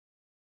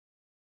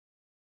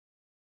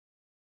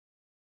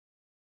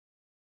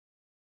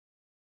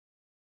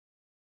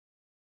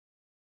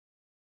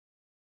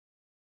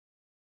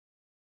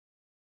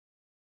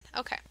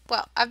Okay.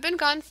 Well, I've been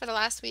gone for the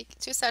last week,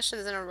 2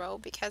 sessions in a row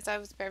because I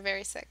was very,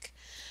 very sick.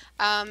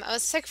 I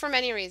was sick for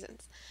many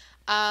reasons.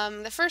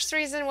 The first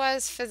reason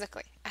was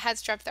physically. I had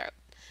strep throat.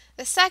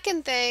 The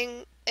second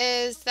thing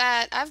is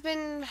that I've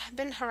been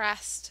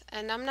harassed,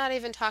 and I'm not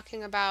even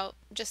talking about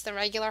just the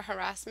regular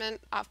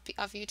harassment of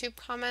YouTube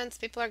comments.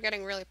 People are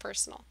getting really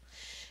personal.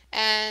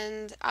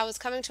 And I was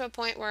coming to a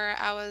point where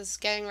I was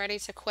getting ready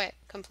to quit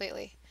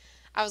completely.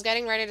 I was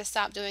getting ready to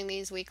stop doing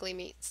these weekly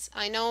meets.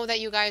 I know that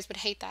you guys would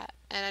hate that,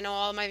 and I know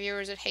all my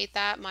viewers would hate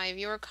that. My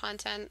viewer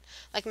content,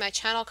 like my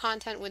channel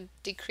content, would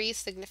decrease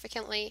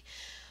significantly.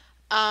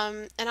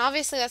 And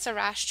obviously that's a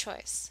rash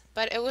choice,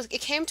 but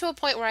it came to a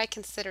point where I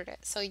considered it.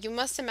 So you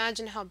must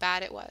imagine how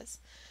bad it was.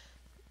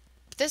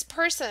 This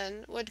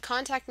person would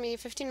contact me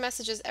 15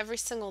 messages every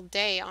single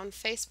day on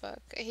Facebook.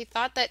 He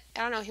thought that,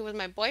 I don't know, he was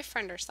my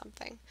boyfriend or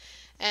something.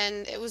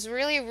 And it was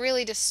really,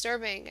 really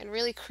disturbing and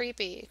really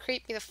creepy. It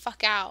creeped me the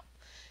fuck out.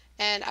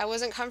 And I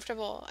wasn't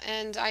comfortable.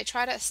 And I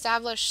try to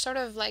establish sort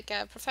of like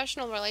a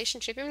professional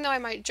relationship, even though I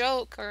might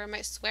joke or I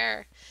might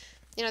swear.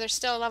 There's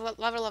still a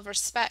level of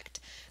respect.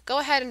 Go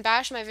ahead and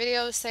bash my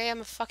videos, say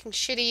I'm a fucking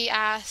shitty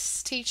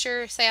ass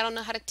teacher, say I don't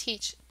know how to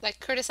teach, like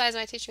criticize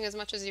my teaching as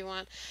much as you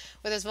want,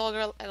 with as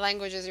vulgar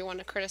language as you want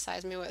to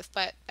criticize me with.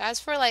 But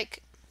as for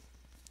like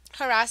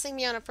harassing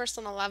me on a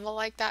personal level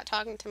like that,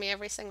 talking to me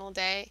every single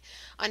day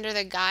under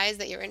the guise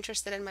that you're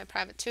interested in my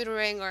private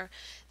tutoring or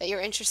that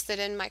you're interested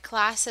in my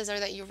classes or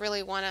that you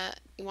want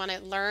to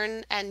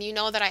learn and you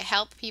know that I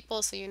help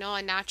people, so you know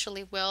I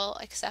naturally will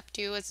accept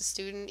you as a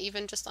student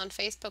even just on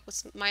Facebook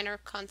with minor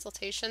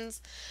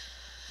consultations.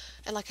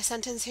 And like a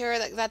sentence here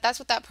that's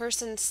what that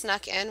person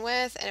snuck in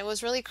with, and it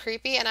was really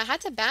creepy, and I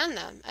had to ban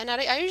them. And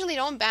I usually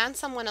don't ban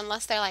someone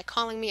unless they're like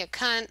calling me a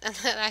cunt and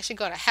that I should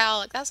go to hell.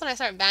 Like that's when I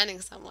start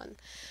banning someone.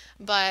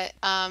 But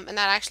and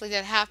that actually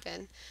did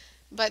happen.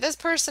 But this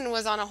person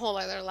was on a whole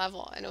other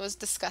level, and it was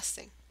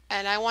disgusting.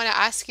 And I want to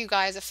ask you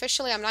guys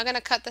officially, I'm not going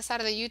to cut this out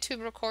of the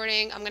YouTube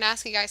recording. I'm going to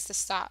ask you guys to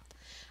stop.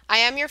 I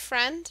am your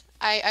friend.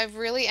 I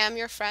really am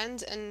your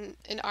friend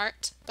in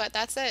art, but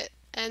that's it.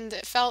 And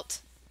it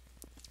felt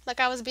like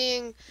I was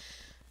being,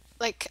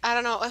 like, I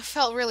don't know, it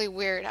felt really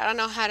weird. I don't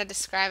know how to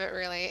describe it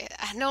really.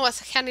 I know I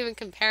can't even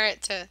compare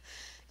it to,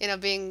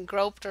 being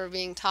groped or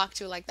being talked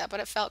to like that, but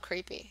it felt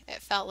creepy.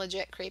 It felt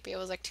legit creepy. It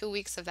was like 2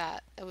 weeks of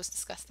that. It was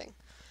disgusting.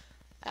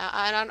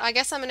 I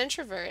guess I'm an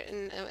introvert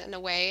in a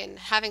way, and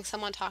having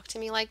someone talk to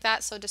me like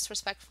that so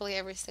disrespectfully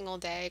every single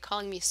day,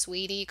 calling me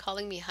sweetie,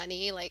 calling me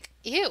honey, like,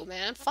 ew,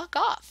 man, fuck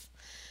off.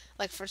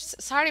 Like,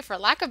 sorry, for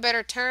lack of a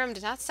better term,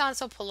 did not sound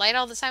so polite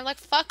all the time. Like,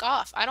 fuck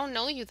off. I don't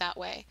know you that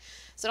way.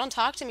 So don't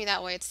talk to me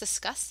that way. It's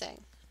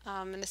disgusting.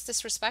 And it's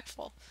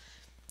disrespectful.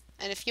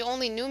 And if you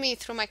only knew me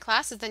through my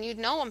classes, then you'd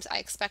know I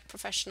expect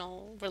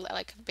professional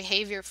like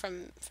behavior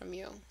from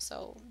you.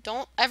 So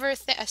don't ever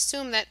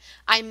assume that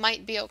I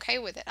might be okay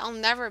with it. I'll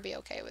never be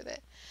okay with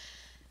it.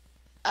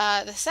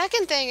 The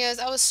second thing is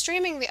I was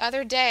streaming the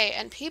other day,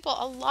 and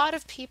a lot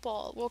of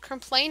people were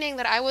complaining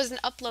that I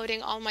wasn't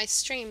uploading all my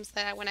streams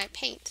when I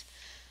paint.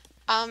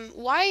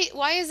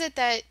 Why is it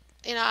that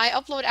I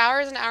upload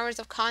hours and hours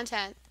of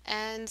content,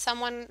 and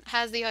someone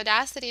has the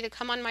audacity to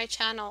come on my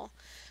channel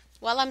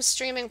while I'm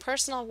streaming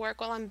personal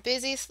work, while I'm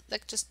busy,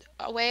 like just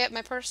away at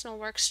my personal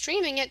work,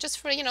 streaming it just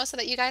for, so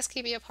that you guys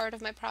can be a part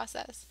of my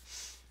process.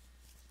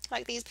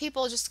 Like these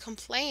people just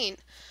complain,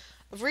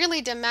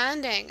 really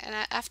demanding. And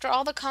after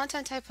all the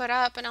content I put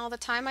up and all the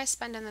time I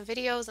spend in the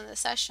videos and the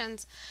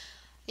sessions,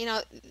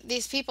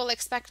 these people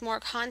expect more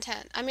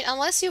content. I mean,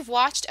 unless you've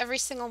watched every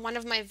single one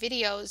of my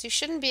videos, you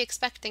shouldn't be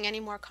expecting any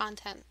more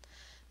content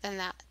than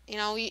that.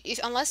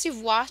 Unless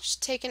you've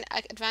watched, taken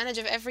advantage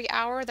of every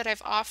hour that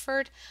I've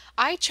offered,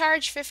 I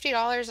charge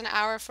 $50 an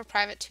hour for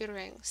private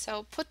tutoring.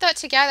 So put that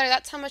together,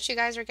 that's how much you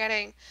guys are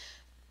getting,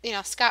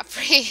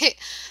 scot-free.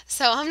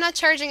 So I'm not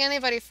charging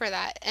anybody for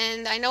that.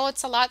 And I know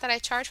it's a lot that I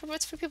charge for, but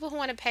it's for people who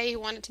want to pay, who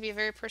want it to be a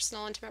very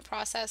personal, intimate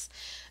process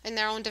in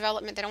their own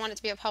development. They don't want it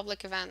to be a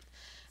public event.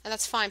 And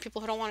that's fine.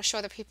 People who don't want to show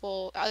other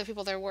people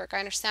their work. I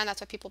understand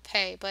that's why people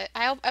pay. But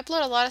I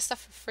upload a lot of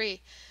stuff for free.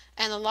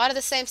 And a lot of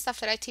the same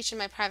stuff that I teach in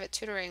my private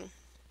tutoring.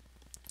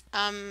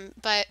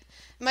 But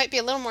it might be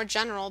a little more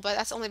general, but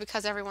that's only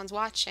because everyone's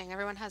watching.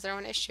 Everyone has their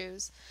own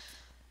issues.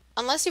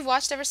 Unless you've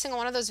watched every single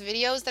one of those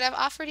videos that I've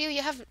offered you,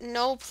 you have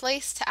no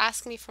place to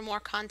ask me for more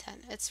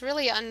content. It's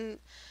really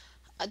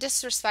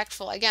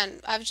disrespectful. Again,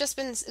 I've just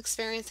been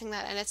experiencing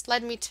that, and it's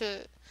led me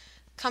to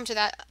come to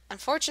that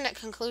unfortunate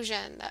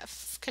conclusion. That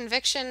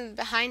conviction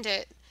behind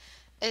it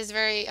is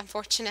very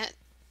unfortunate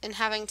in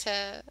having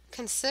to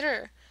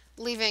consider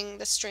leaving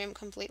the stream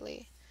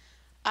completely.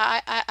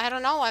 I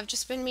don't know. I've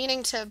just been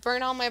meaning to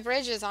burn all my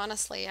bridges,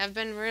 honestly. I've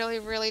been really,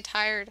 really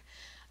tired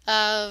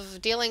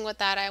of dealing with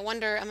that. I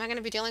wonder, am I going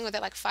to be dealing with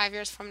it like 5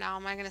 years from now?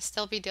 Am I going to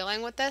still be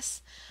dealing with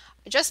this?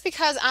 Just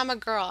because I'm a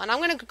girl. And I'm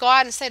going to go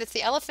out and say it, it's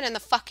the elephant in the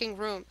fucking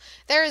room.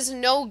 There is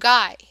no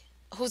guy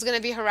who's going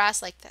to be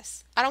harassed like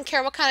this. I don't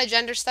care what kind of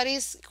gender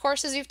studies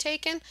courses you've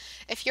taken.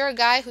 If you're a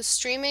guy who's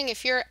streaming,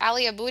 if you're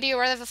Ali Aboudi or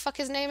whatever the fuck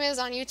his name is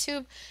on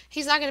YouTube,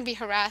 he's not going to be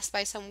harassed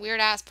by some weird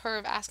ass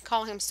perv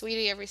calling him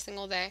sweetie every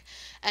single day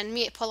and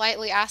me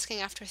politely asking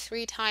after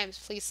 3 times,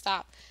 please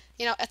stop.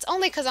 You know, it's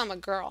only because I'm a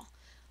girl.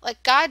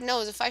 Like, God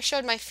knows, if I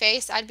showed my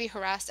face, I'd be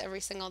harassed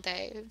every single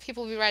day.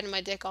 People would be riding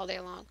my dick all day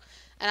long.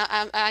 And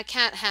I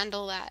can't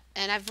handle that.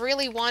 And I've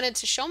really wanted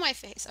to show my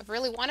face. I've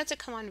really wanted to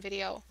come on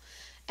video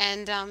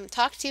and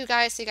talk to you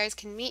guys so you guys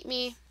can meet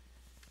me.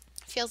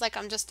 Feels like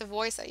I'm just a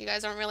voice that you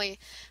guys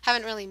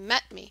haven't really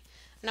met me.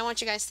 And I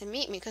want you guys to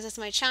meet me because it's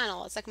my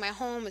channel. It's like my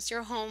home. It's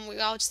your home. We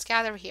all just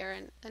gather here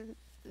and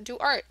do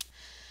art.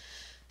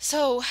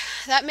 So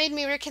that made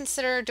me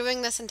reconsider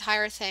doing this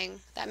entire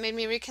thing. That made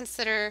me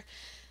reconsider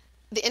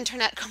the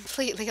internet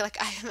completely. Like,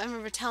 I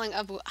remember telling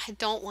Abu, I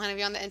don't want to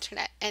be on the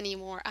internet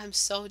anymore. I'm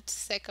so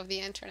sick of the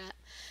internet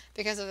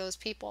because of those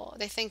people.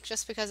 They think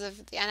just because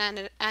of the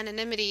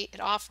anonymity it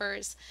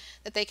offers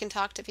that they can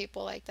talk to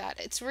people like that.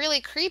 It's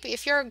really creepy.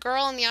 If you're a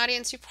girl in the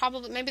audience, you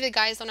probably, maybe the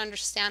guys don't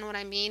understand what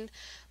I mean,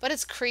 but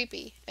it's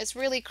creepy. It's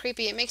really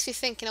creepy. It makes you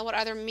think, you know, what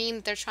other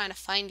mean they're trying to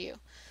find you.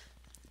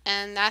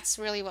 And that's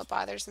really what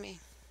bothers me.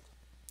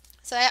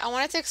 So I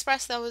wanted to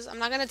express those. I'm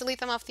not going to delete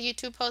them off the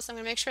YouTube post. I'm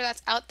going to make sure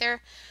that's out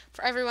there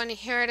for everyone to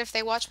hear it if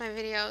they watch my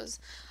videos.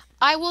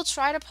 I will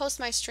try to post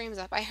my streams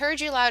up. I heard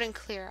you loud and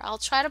clear. I'll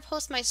try to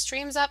post my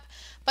streams up,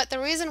 but the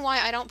reason why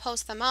I don't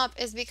post them up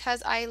is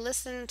because I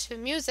listen to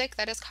music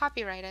that is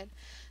copyrighted.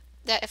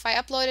 That if I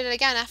uploaded it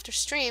again after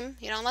stream,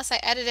 you know, unless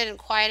I edit it and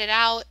quiet it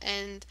out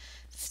and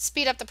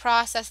speed up the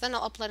process, then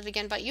I'll upload it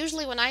again. But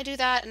usually when I do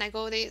that and I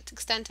go the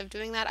extent of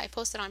doing that, I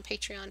post it on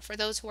Patreon for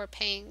those who are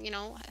paying, you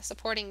know,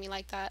 supporting me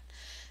like that.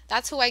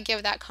 That's who I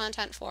give that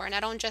content for, and I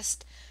don't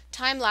just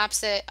time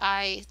lapse it.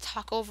 I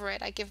talk over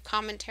it. I give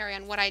commentary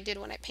on what I did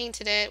when I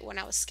painted it, when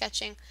I was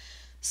sketching.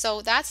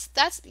 So that's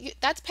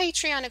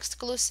Patreon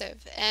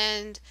exclusive,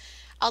 and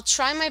I'll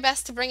try my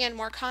best to bring in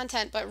more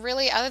content, but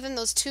really other than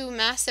those 2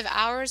 massive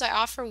hours I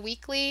offer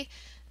weekly,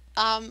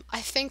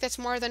 I think that's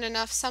more than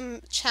enough.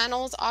 Some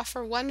channels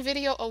offer 1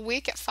 video a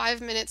week at 5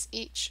 minutes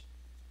each,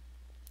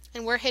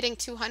 and we're hitting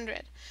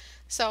 200.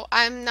 So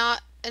I'm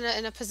not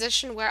in a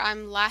position where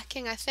I'm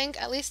lacking, I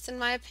think, at least in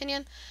my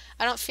opinion.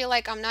 I don't feel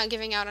like I'm not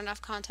giving out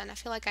enough content. I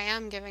feel like I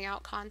am giving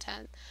out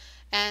content.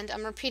 And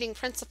I'm repeating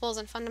principles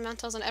and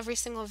fundamentals in every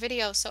single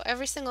video. So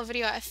every single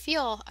video I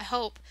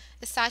hope,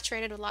 is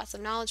saturated with lots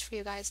of knowledge for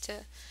you guys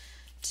to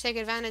take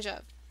advantage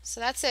of. So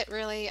that's it,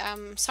 really.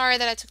 I'm sorry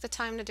that I took the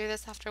time to do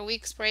this after a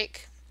week's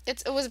break.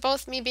 It was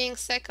both me being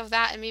sick of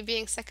that and me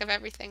being sick of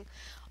everything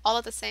all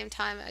at the same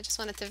time. I just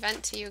wanted to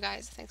vent to you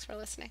guys. Thanks for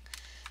listening.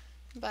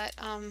 But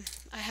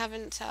I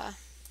haven't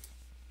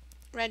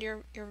read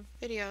your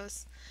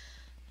videos.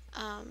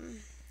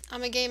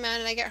 I'm a gay man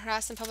and I get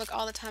harassed in public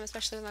all the time,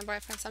 especially with my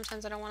boyfriend.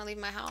 Sometimes I don't want to leave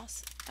my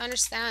house. I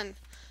understand.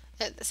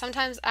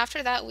 Sometimes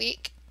after that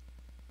week,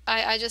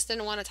 I just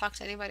didn't want to talk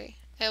to anybody.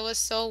 It was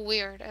so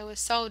weird. It was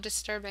so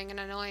disturbing and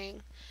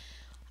annoying.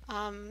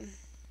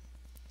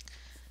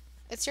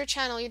 It's your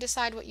channel. You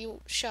decide what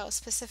you show,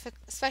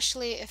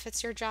 especially if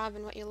it's your job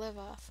and what you live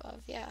off of.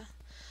 Yeah.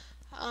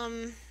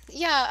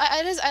 Yeah,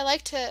 it is. I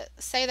like to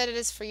say that it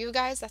is for you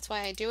guys. That's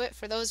why I do it.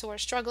 For those who are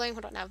struggling,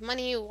 who don't have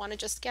money, who want to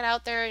just get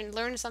out there and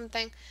learn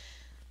something.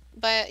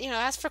 But, you know,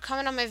 as for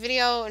coming on my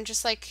video and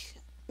just like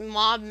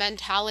mob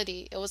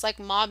mentality, it was like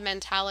mob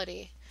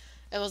mentality.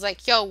 It was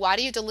like, yo, why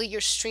do you delete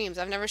your streams?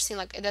 I've never seen,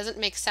 like, it doesn't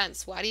make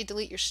sense. Why do you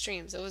delete your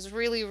streams? It was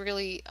really,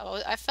 really,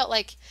 I felt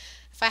like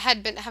if I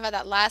had have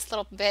that last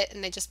little bit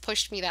and they just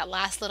pushed me that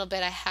last little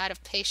bit I had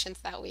of patience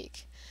that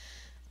week.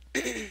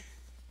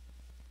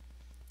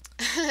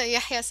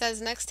 Yahya says,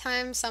 next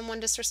time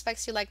someone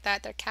disrespects you like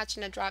that, they're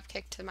catching a drop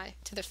kick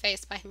to the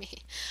face by me.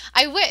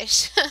 I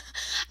wish.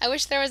 I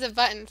wish there was a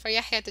button for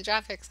Yahya to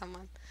drop kick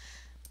someone.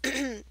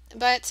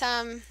 But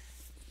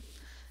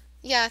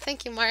yeah,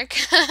 thank you, Mark.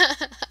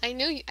 I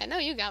know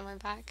you got my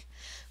back.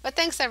 But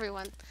thanks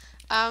everyone.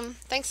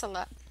 Thanks a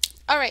lot.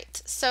 All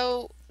right,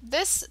 so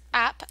this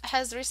app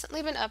has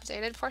recently been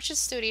updated.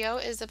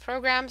 PortraitStudio is a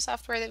program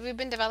software that we've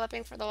been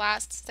developing for the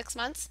last 6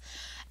 months,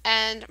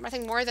 and I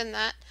think more than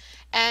that.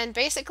 And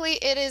basically,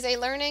 it is a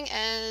learning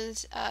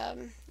and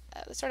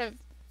sort of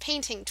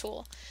painting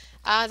tool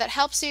that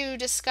helps you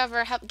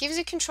discover, gives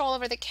you control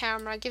over the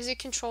camera, gives you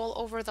control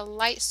over the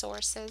light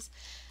sources,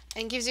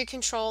 and gives you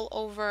control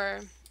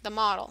over the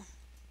model.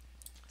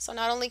 So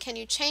not only can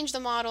you change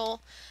the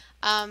model,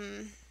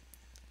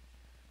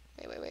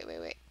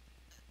 wait.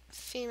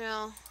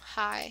 Female,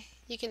 high.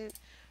 You can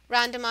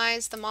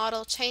randomize the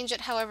model, change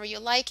it however you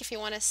like. If you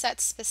want to set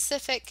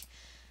specific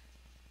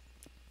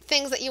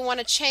things that you want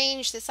to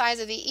change, the size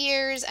of the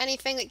ears,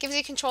 anything that gives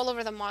you control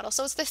over the model.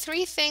 So it's the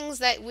 3 things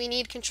that we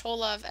need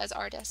control of as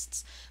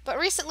artists. But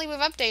recently we've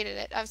updated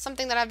it of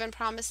something that I've been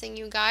promising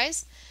you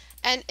guys,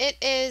 and it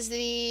is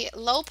the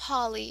low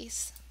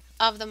polys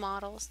of the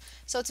models.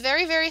 So it's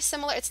very, very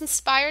similar. It's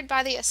inspired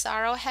by the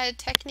Asaro head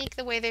technique,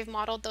 the way they've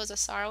modeled those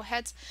Asaro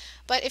heads.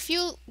 But if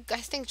you,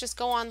 I think, just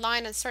go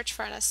online and search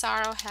for an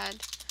Asaro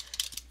head,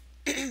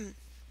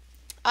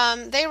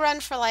 They run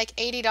for like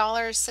 $80,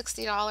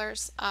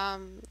 $60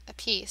 a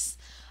piece.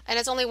 And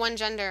it's only one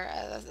gender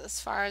as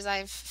far as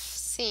I've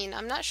seen.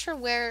 I'm not sure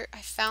where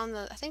I found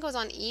I think it was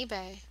on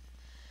eBay.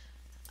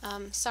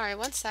 Sorry,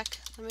 one sec.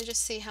 Let me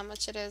just see how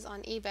much it is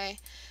on eBay.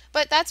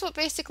 But that's what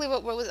basically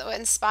what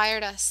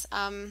inspired us.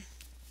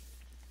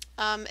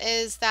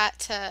 Is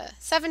that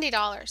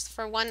 $70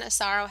 for one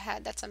Asaro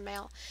head that's a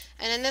male.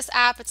 And in this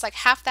app, it's like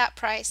half that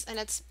price, and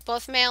it's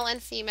both male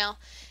and female,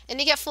 and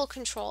you get full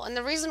control. And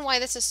the reason why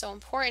this is so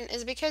important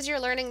is because you're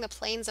learning the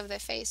planes of the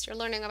face. You're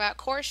learning about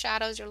core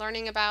shadows. You're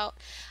learning about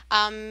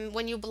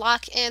when you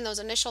block in those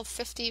initial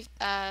 15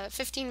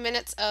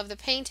 minutes of the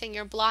painting,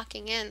 you're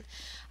blocking in.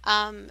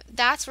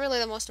 That's really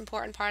the most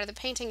important part of the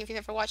painting. If you've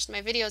ever watched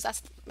my videos,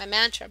 that's my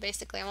mantra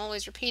basically. I'm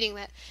always repeating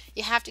that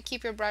you have to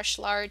keep your brush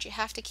large, you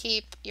have to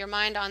keep your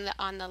mind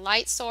on the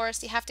light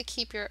source, you have to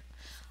keep your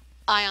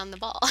eye on the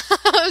ball.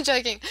 I'm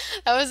joking.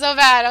 That was so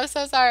bad. I'm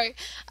so sorry.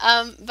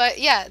 But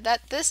yeah,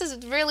 this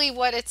is really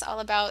what it's all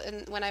about.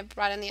 And when I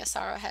brought in the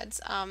Asaro heads,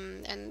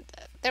 and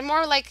they're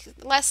more like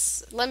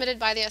less limited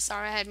by the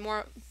Asaro head,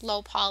 more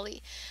low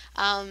poly.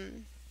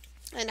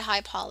 And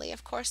high poly.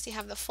 Of course, you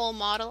have the full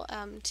model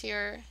to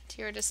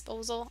your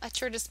disposal,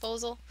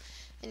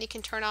 and you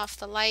can turn off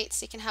the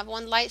lights. You can have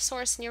one light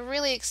source, and you're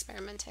really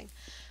experimenting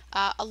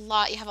a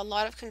lot. You have a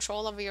lot of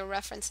control over your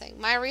referencing.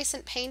 My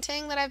recent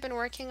painting that I've been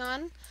working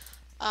on,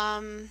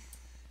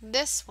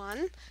 this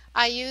one,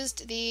 I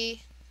used the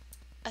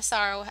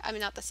Asaro. I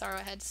mean, not the Asaro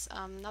heads,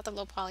 not the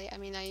low poly. I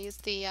mean, I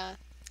used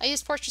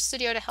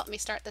PortraitStudio to help me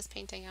start this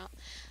painting out.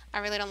 I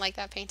really don't like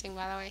that painting,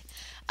 by the way.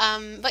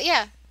 But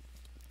yeah.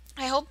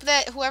 I hope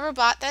that whoever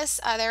bought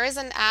this, there is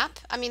an app.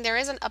 I mean, there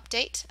is an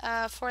update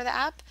for the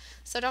app.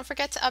 So don't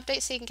forget to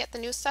update so you can get the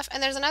new stuff.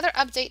 And there's another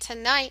update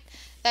tonight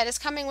that is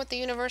coming with the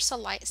universal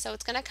light. So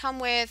it's going to come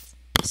with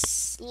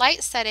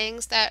light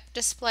settings that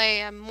display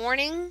a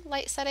morning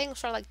light setting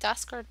for like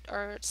dusk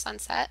or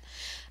sunset.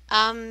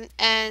 I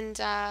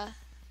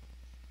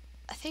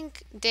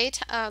think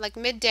like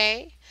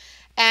midday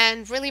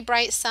and really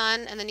bright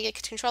sun. And then you get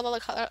to control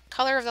the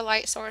color of the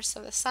light source,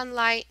 so the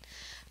sunlight.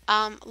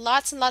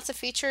 Lots and lots of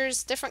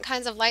features, different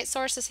kinds of light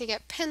sources. You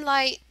get pin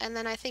light, and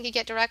then I think you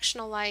get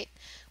directional light,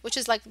 which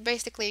is like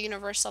basically a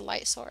universal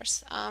light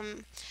source.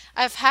 I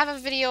have a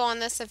video on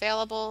this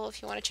available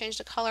if you want to change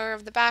the color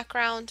of the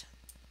background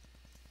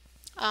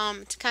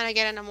to kind of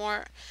get in a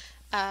more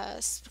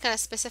kind of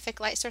specific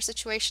light source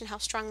situation, how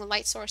strong the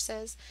light source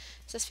is.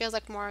 So this feels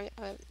like more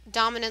a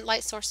dominant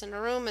light source in the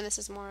room, and this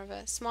is more of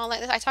a small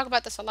light. I talk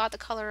about this a lot, the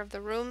color of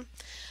the room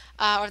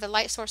or the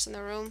light source in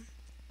the room.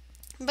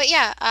 But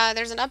yeah,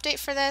 there's an update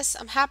for this.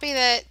 I'm happy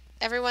that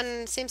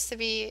everyone seems to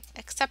be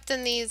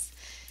accepting these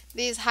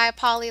high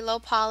poly, low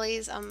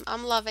polys.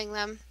 I'm loving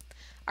them.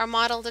 Our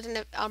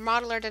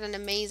modeler did an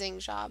amazing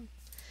job.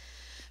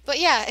 But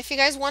yeah, if you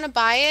guys want to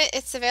buy it,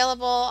 it's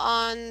available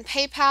on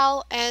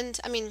PayPal, and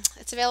I mean,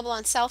 it's available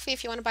on Selfie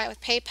if you want to buy it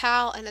with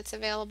PayPal, and it's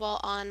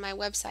available on my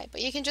website.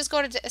 But you can just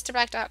go to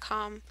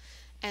istebrak.com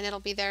and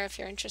it'll be there if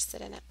you're interested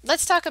in it.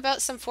 Let's talk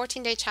about some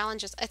 14-day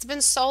challenges. It's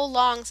been so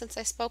long since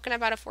I've spoken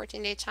about a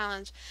 14-day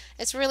challenge.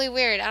 It's really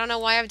weird. I don't know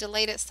why I've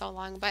delayed it so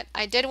long, but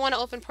I did want to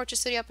open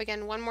PortraitStudio up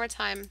again one more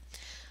time.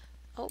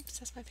 Oops,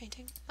 that's my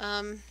painting.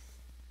 Let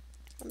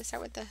me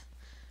start with the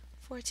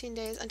 14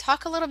 days and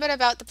talk a little bit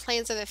about the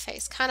planes of the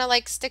face. Kind of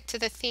like stick to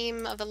the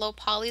theme of the low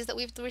polys that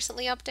we've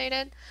recently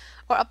updated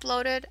or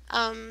uploaded.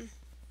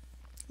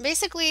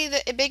 Basically,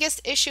 the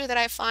biggest issue that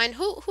I find,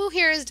 who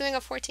here is doing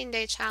a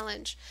 14-day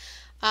challenge?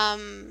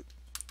 You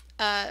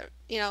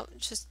know,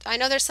 just I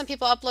know there's some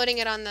people uploading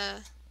it on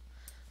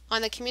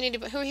the community,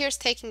 but who here is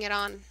taking it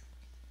on?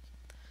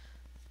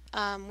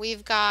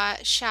 We've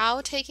got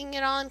Shao taking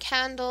it on,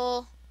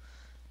 Candle,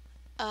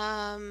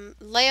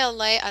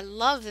 Leia, I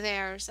love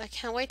theirs. I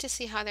can't wait to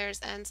see how theirs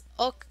ends.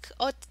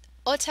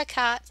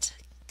 Otakat,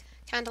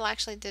 Candle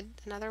actually did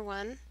another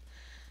one.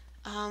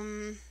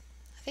 I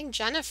think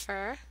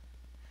Jennifer.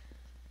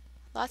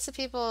 Lots of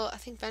people, I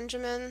think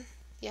Benjamin,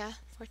 yeah,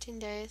 14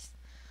 days.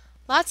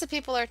 Lots of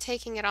people are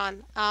taking it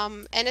on,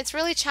 and it's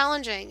really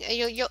challenging.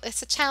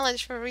 It's a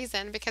challenge for a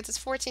reason, because it's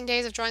 14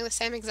 days of drawing the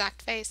same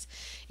exact face.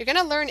 You're going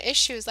to learn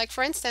issues, like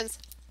for instance,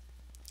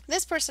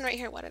 this person right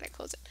here, why did I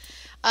close it?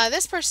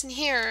 This person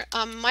here,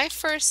 my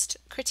first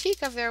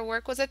critique of their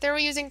work was that they were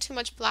using too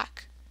much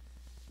black.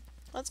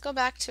 Let's go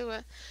back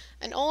to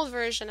an old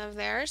version of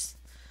theirs.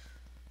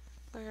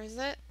 Where is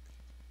it?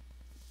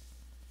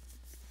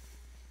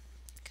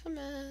 Come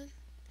on.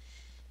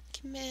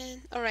 Come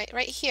on. Alright,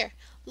 right here.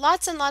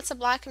 Lots and lots of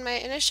black, and my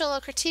initial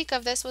critique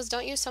of this was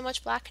don't use so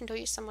much black and don't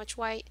use so much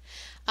white,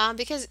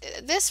 because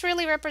this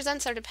really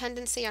represents our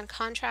dependency on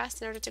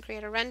contrast in order to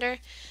create a render.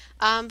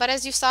 But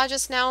as you saw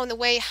just now in the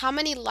way how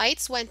many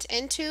lights went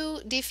into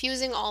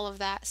diffusing all of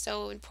that.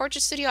 So in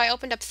PortraitStudio I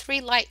opened up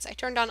 3 lights. I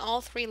turned on all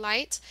 3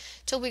 lights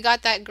till we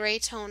got that gray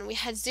tone. We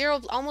had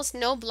almost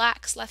no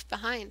blacks left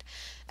behind.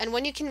 And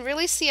when you can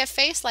really see a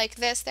face like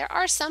this, there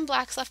are some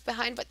blacks left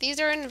behind, but these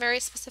are in very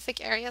specific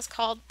areas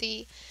called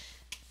the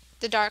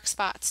dark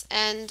spots.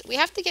 And we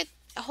have to get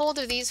hold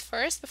of these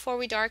first before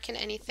we darken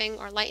anything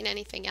or lighten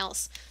anything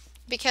else.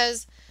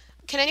 Because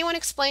can anyone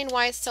explain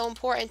why it's so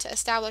important to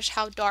establish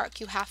how dark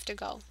you have to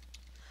go?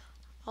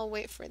 I'll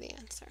wait for the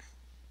answer.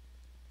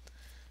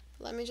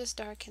 Let me just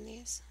darken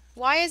these.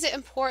 Why is it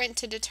important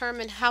to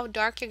determine how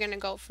dark you're going to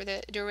go for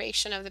the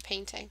duration of the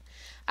painting?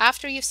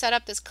 After you've set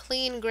up this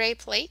clean gray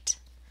plate,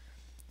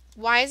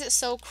 why is it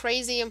so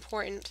crazy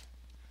important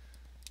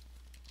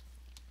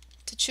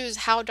to choose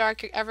how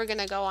dark you're ever going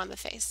to go on the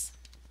face?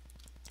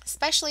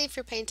 Especially if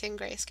you're painting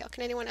grayscale.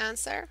 Can anyone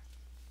answer?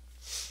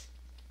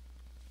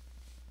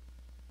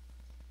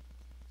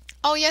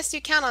 Oh yes,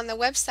 you can on the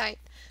website.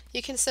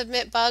 You can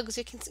submit bugs,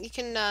 you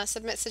can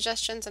submit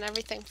suggestions and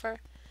everything for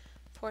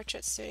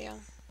PortraitStudio.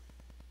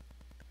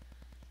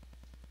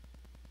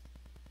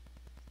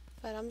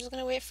 But I'm just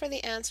going to wait for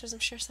the answers. I'm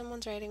sure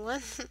someone's writing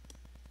one.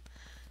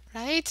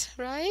 Right?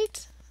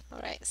 Alright,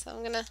 so I'm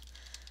going to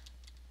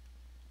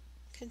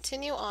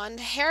continue on.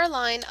 The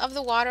hairline of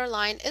the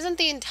waterline isn't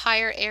the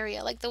entire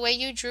area. Like the way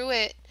you drew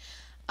it,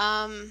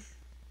 it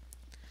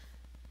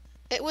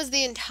was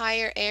the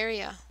entire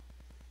area.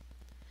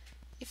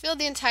 You fill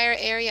the entire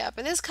area up.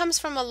 And this comes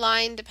from a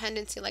line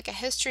dependency, like a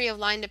history of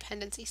line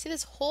dependency. See,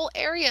 this whole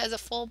area is a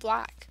full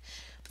black.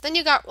 But then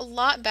you got a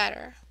lot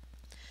better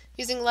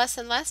using less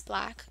and less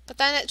black. But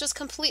then it just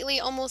completely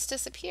almost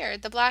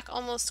disappeared. The black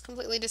almost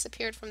completely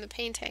disappeared from the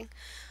painting.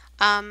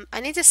 I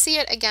need to see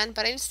it again,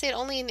 but I need to see it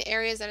only in the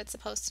areas that it's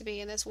supposed to be.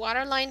 And this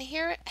waterline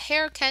here,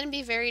 hair can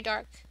be very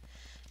dark.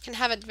 Can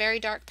have a very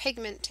dark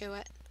pigment to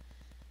it.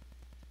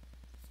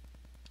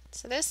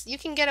 So this, you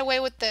can get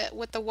away with the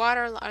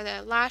water or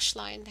the lash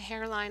line, the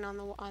hairline on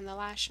the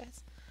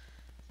lashes,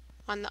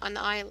 on the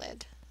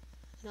eyelid,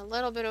 and a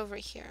little bit over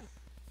here.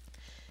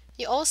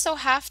 You also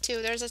have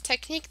to. There's a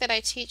technique that I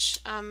teach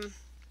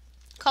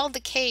called the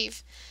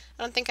cave.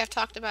 I don't think I've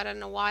talked about it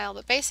in a while,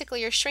 but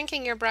basically you're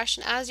shrinking your brush,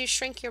 and as you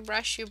shrink your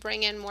brush, you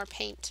bring in more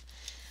paint,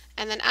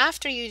 and then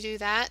after you do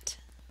that,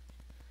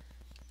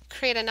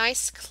 create a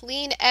nice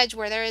clean edge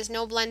where there is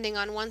no blending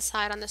on one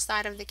side, on the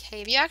side of the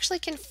cave. You actually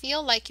can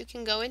feel like you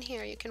can go in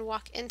here, you can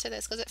walk into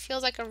this, because it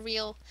feels like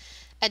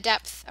a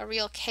depth, a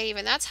real cave.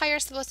 And that's how you're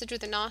supposed to do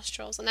the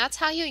nostrils, and that's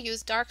how you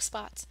use dark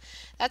spots.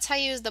 That's how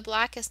you use the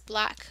blackest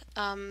black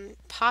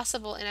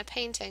possible in a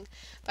painting,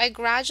 by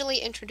gradually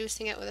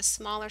introducing it with a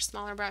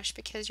smaller brush,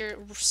 because you're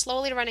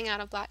slowly running out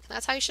of black. And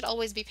that's how you should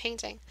always be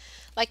painting,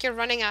 like you're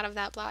running out of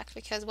that black,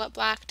 because what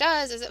black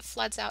does is it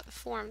floods out the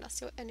form. Let's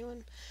see what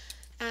anyone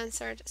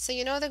answered. So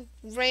you know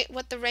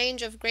what the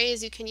range of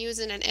grays you can use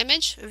in an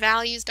image.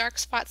 Values, dark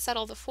spots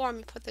settle the form.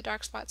 You put the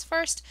dark spots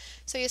first,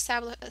 so you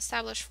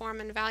establish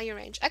form and value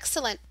range.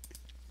 Excellent.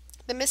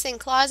 The missing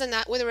clause in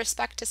that with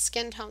respect to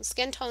skin tones.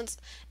 Skin tones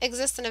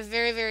exist in a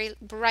very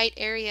bright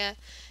area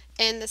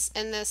in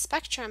the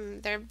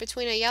spectrum. They're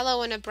between a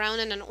yellow and a brown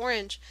and an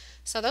orange.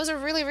 So those are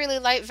really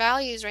light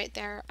values right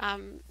there,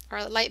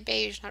 or light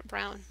beige, not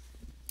brown.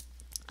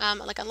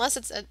 Like unless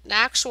it's an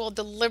actual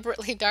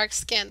deliberately dark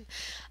skin,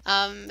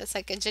 it's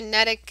like a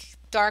genetic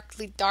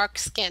darkly dark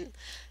skin.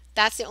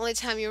 That's the only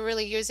time you're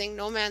really using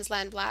no man's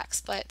land blacks,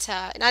 but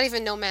not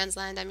even no man's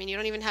land. I mean, you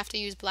don't even have to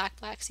use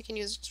blacks. You can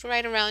use just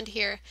right around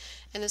here,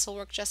 and this will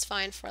work just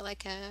fine for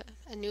like a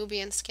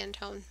Nubian skin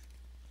tone.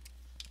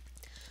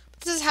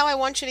 But this is how I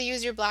want you to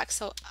use your black.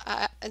 So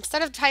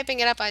instead of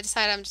typing it up, I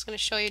decided I'm just going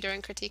to show you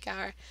during critique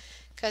hour,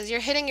 because you're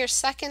hitting your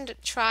second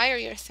try or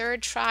your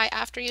third try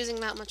after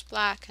using that much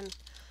black, and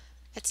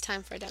it's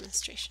time for a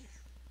demonstration.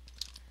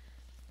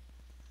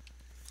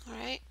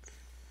 Alright,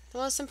 the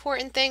most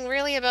important thing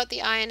really about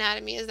the eye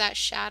anatomy is that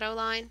shadow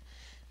line.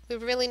 We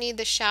really need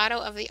the shadow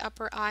of the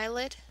upper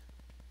eyelid.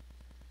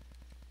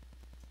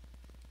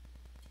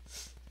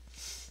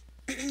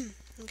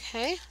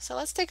 Okay, so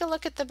let's take a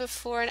look at the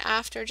before and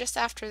after, just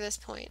after this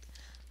point.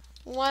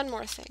 One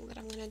more thing that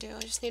I'm going to do,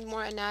 I just need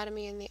more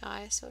anatomy in the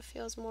eye so it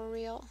feels more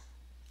real.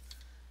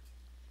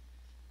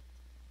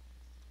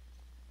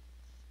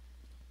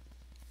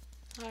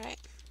 Alright,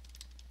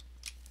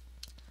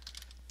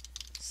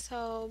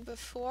 so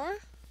before,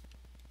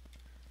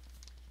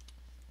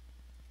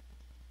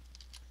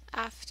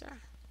 after.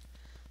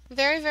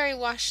 Very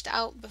washed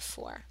out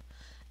before.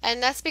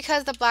 And that's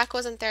because the black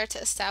wasn't there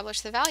to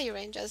establish the value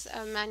range, as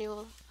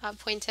Manuel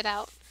pointed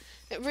out.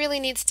 It really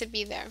needs to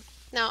be there.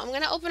 Now I'm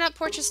going to open up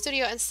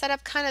PortraitStudio and set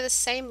up kind of the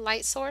same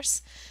light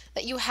source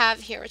that you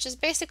have here, which is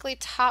basically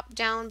top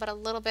down but a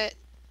little bit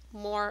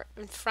more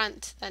in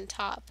front than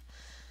top.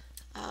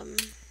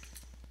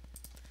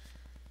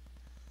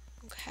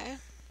 Okay,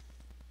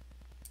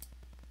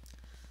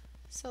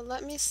 so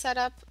let me set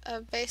up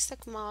a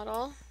basic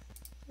model.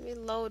 Let me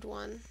load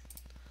one.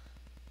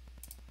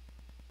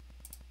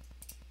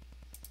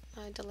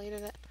 I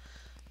deleted it.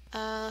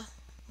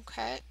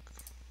 Okay,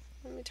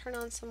 let me turn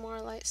on some more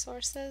light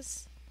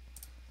sources.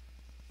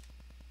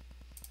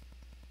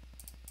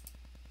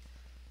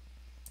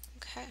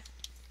 Okay,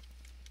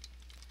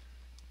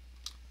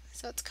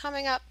 so it's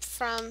coming up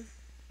from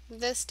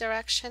this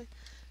direction,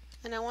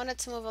 and I want it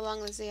to move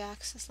along the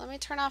z-axis. Let me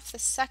turn off the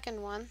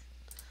second one,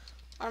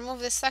 or move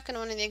the second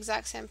one in the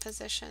exact same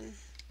position.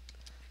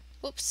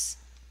 Oops,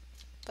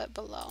 but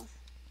below.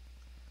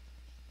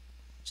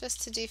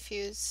 Just to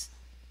diffuse.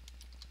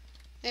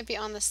 Maybe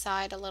on the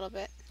side a little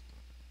bit.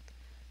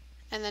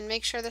 And then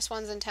make sure this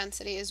one's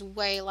intensity is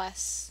way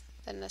less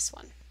than this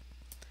one.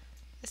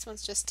 This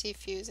one's just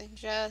diffusing,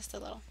 just a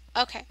little.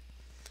 Okay.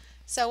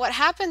 So what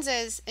happens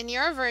is, in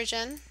your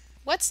version,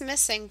 what's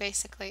missing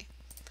basically?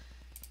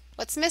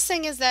 What's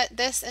missing is that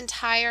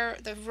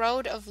the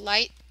road of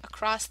light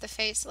across the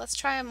face. So let's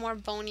try a more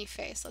bony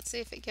face. Let's see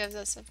if it gives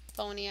us a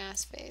bony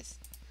ass face.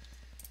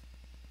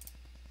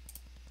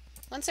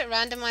 Once it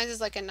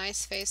randomizes like a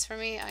nice face for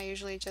me, I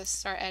usually just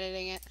start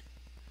editing it.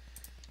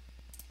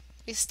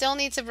 We still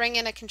need to bring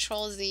in a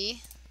Control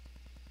Z.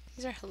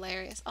 These are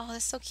hilarious. Oh,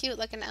 that's so cute,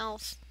 like an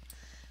elf.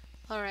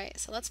 Alright,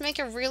 so let's make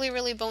a really,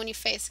 really bony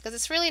face, because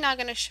it's really not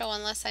going to show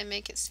unless I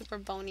make it super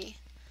bony.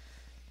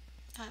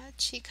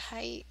 Cheek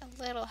height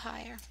a little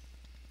higher.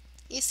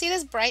 You see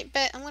this bright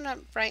bit? I'm going to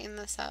brighten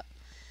this up.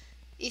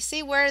 You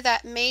see where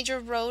that major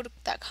road,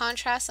 that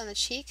contrast on the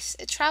cheeks,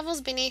 it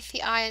travels beneath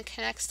the eye and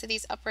connects to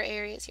these upper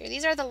areas here.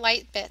 These are the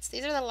light bits.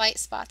 These are the light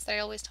spots that I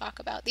always talk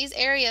about. These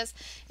areas,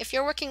 if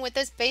you're working with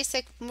this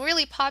basic,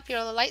 really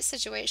popular light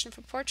situation for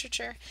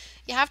portraiture,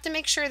 you have to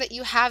make sure that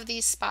you have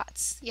these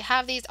spots. You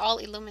have these all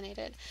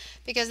illuminated,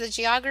 because the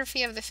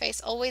geography of the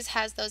face always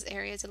has those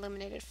areas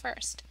illuminated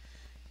first.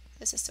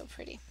 This is so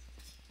pretty.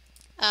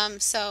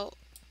 So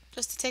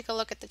just to take a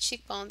look at the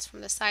cheekbones from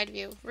the side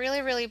view,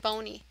 really, really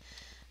bony.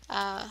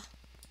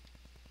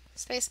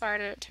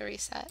 Spacebar to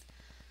reset.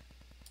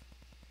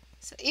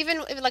 So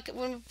even if, like,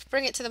 when we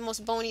bring it to the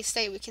most bony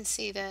state, we can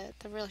see the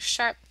really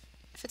sharp.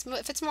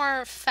 If it's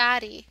more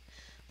fatty,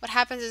 what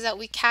happens is that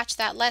we catch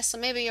that less. So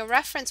maybe your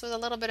reference was a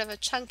little bit of a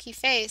chunky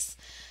face,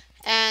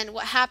 and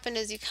what happened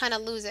is you kind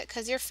of lose it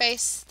because your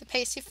face, the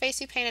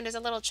face you painted is a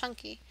little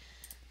chunky.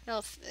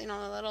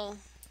 Little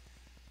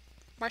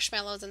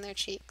marshmallows in their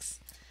cheeks.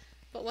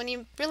 But when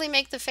you really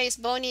make the face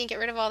bony and get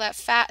rid of all that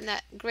fat and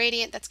that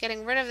gradient that's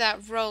getting rid of that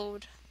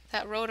road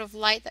of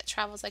light that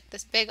travels like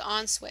this big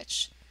on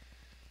switch,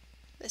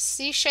 the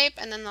C shape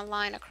and then the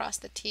line across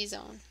the T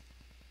zone.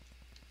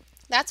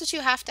 That's what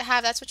you have to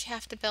have. That's what you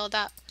have to build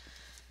up.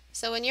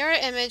 So in your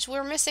image,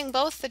 we're missing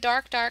both the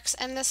darks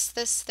and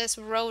this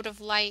road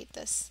of light,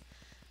 this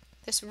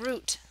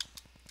root,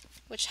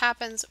 which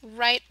happens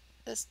right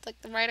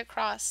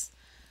across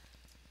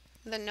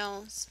the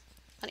nose,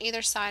 on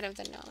either side of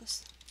the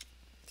nose.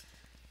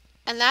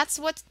 And that's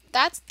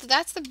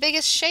the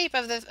biggest shape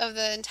of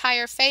the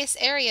entire face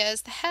area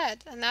is the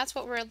head, and that's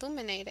what we're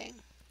illuminating.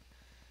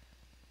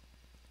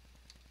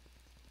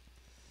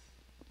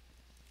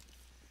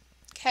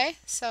 Okay,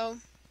 so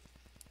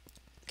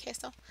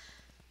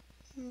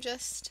I'm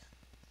just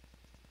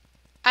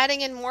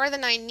adding in more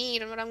than I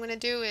need, and what I'm going to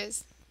do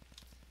is,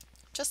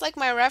 just like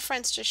my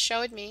reference just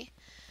showed me,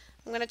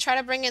 I'm going to try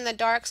to bring in the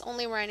darks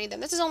only where I need them.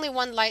 This is only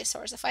one light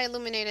source. If I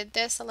illuminated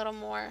this a little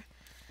more,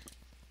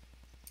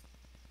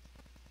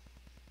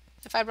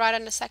 if I brought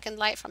in a second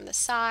light from the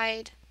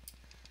side,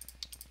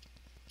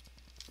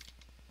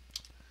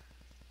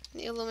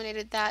 and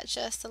illuminated that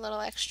just a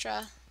little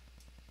extra,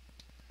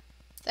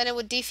 then it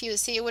would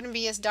diffuse. See, it wouldn't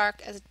be as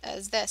dark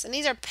as this. And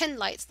these are pin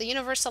lights. The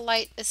universal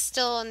light is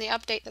still in the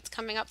update that's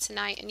coming up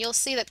tonight, and you'll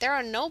see that there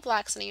are no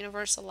blacks in the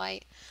universal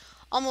light.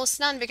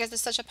 Almost none, because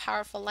it's such a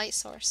powerful light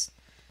source.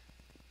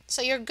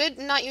 So you're good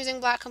not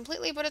using black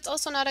completely, but it's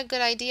also not a good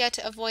idea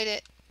to avoid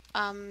it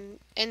on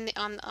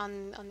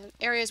the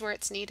areas where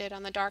it's needed,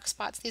 on the dark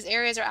spots. These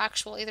areas are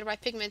actual either by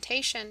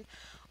pigmentation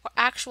or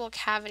actual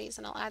cavities,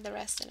 and I'll add the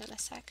rest in a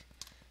sec.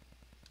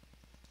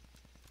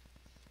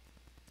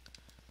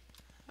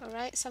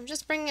 Alright, so I'm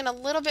just bringing in a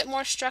little bit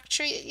more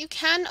structure. You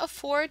can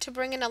afford to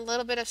bring in a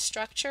little bit of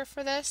structure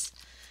for this,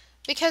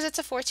 because it's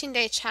a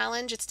 14-day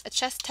challenge. It's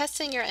just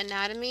testing your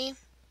anatomy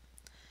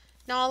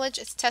knowledge.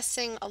 It's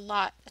testing a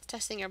lot. It's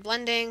testing your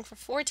blending for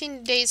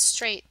 14 days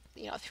straight,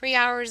 3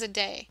 hours a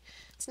day.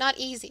 It's not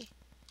easy.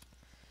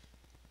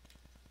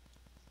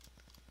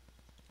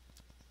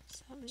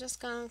 So I'm just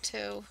going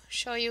to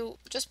show you,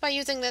 just by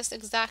using this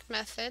exact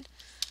method,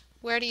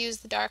 where to use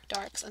the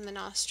darks in the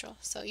nostril.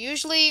 So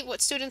usually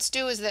what students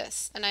do is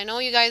this, and I know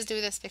you guys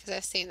do this because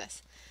I've seen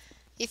this.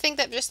 You think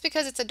that just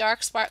because it's a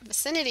dark spot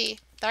vicinity,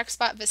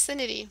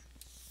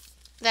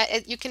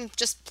 that you can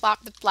just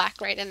plop the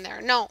black right in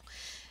there. No,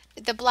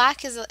 the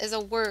black is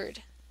a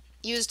word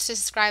used to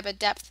describe a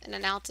depth and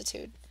an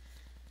altitude.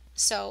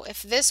 So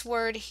if this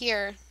word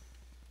here,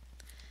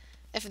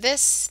 if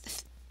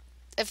this,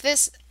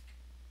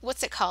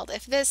 what's it called?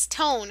 If this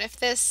tone, if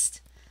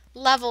this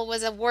level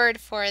was a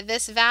word for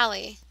this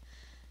valley,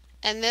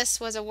 and this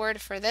was a word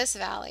for this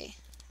valley,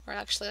 or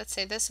actually let's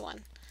say this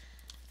one,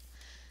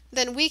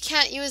 then we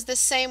can't use the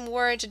same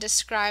word to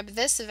describe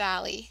this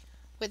valley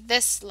with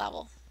this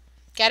level.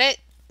 Get it?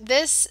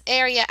 This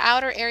area,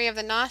 outer area of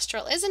the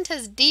nostril, isn't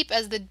as deep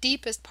as the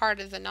deepest part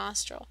of the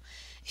nostril.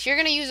 If you're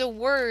going to use a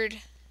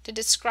word to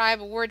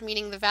describe a word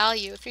meaning the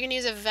value, if you're going to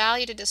use a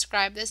value to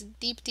describe this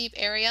deep, deep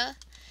area,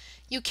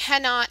 you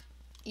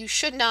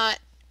should not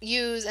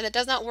use, and it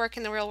does not work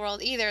in the real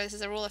world either, this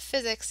is a rule of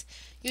physics,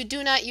 You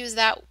do not use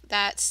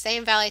that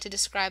same valley to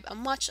describe a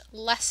much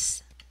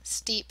less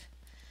steep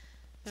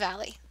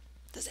valley.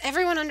 Does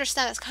everyone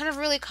understand? It's kind of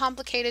really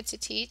complicated to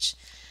teach,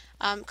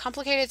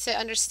 complicated to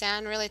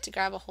understand, really to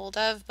grab a hold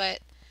of, but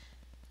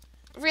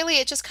really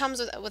it just comes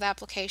with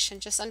application,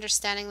 just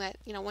understanding that,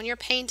 when you're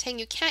painting,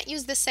 you can't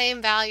use the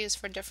same values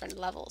for different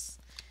levels.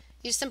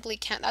 You simply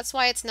can't. That's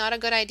why it's not a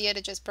good idea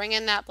to just bring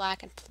in that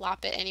black and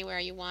plop it anywhere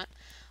you want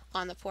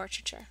on the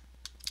portraiture,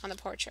 on the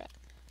portrait.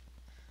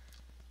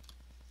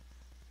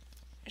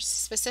 There's a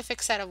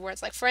specific set of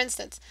words. Like for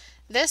instance,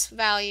 this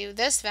value,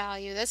 this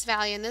value, this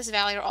value, and this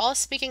value are all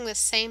speaking the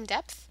same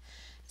depth.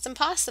 It's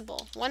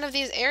impossible. One of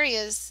these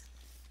areas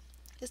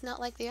is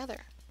not like the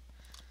other.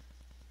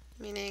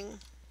 Meaning,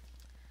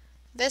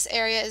 this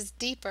area is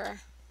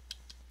deeper.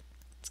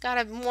 It's got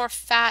a more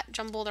fat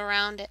jumbled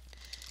around it.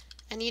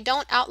 And you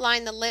don't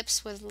outline the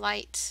lips with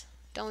light.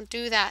 Don't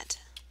do that.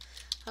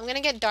 I'm going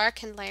to get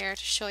darkened layer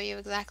to show you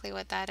exactly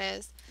what that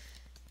is.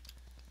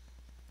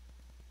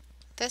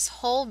 This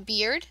whole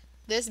beard,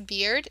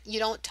 you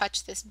don't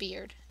touch this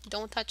beard.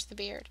 Don't touch the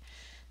beard.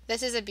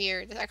 This is a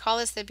beard. I call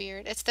this the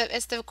beard. It's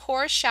the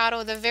core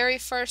shadow, the very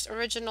first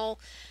original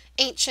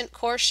ancient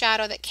core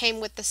shadow that came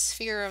with the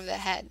sphere of the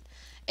head.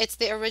 It's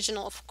the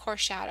original core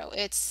shadow.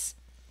 It's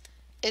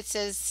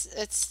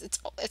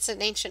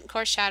an ancient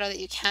core shadow that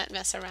you can't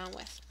mess around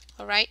with.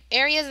 Alright?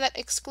 Areas that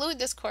exclude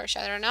this core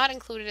shadow are not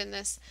included in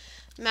this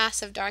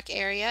massive dark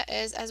area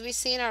is, as we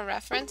see in our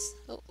reference,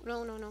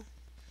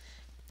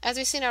 as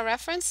we see in our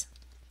reference,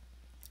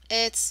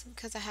 it's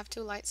because I have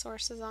two light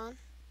sources on.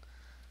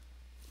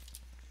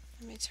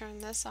 Let me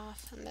turn this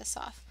off and this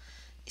off.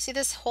 You see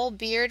this whole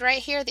beard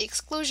right here? The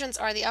exclusions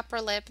are the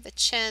upper lip, the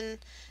chin.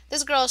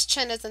 This girl's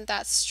chin isn't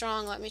that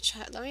strong. Let me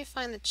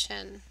find the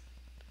chin.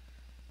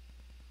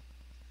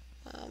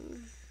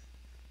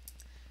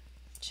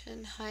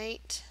 Chin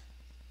height.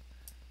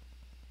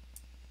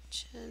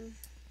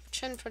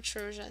 Chin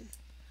protrusion.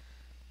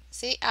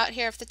 See, out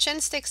here, if the chin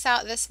sticks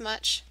out this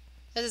much,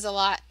 this is a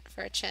lot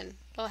for a chin.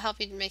 It'll help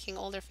you in making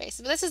older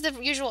faces. But this is the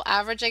usual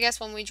average, I guess,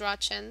 when we draw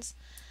chins.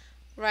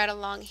 Right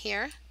along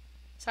here.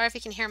 Sorry if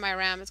you can hear my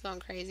RAM, it's going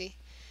crazy.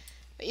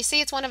 But you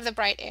see it's one of the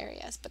bright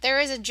areas. But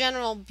there is a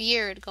general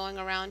beard going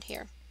around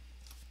here.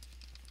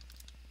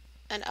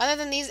 And other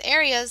than these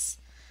areas,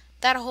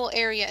 that whole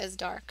area is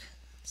dark.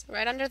 So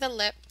right under the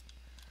lip,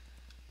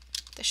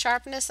 the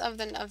sharpness of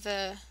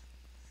the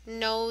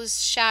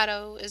nose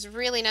shadow is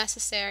really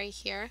necessary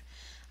here.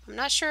 I'm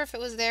not sure if it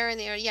was there in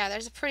the area. Yeah,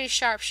 there's a pretty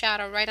sharp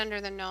shadow right under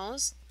the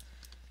nose.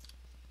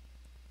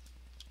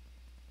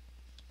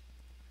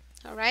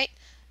 Alright,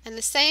 and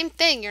the same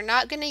thing, you're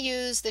not going to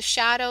use the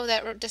shadow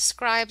that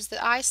describes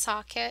the eye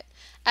socket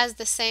as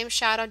the same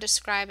shadow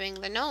describing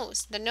the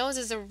nose. The nose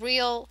is a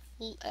real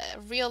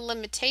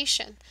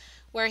limitation,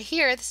 where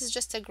here this is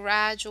just a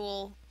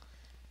gradual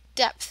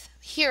depth.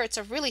 Here it's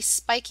a really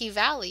spiky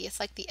valley. It's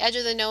like the edge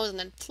of the nose and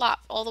then plop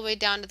all the way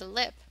down to the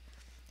lip.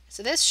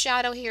 So this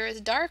shadow here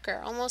is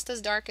darker, almost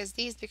as dark as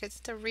these because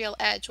it's a real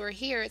edge, where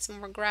here it's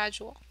more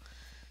gradual.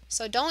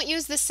 So don't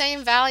use the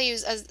same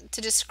values as to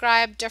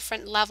describe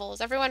different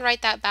levels. Everyone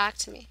write that back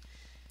to me.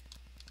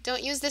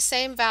 Don't use the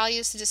same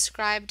values to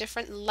describe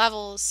different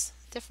levels,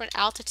 different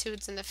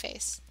altitudes in the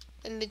face,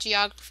 in the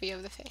geography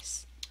of the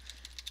face.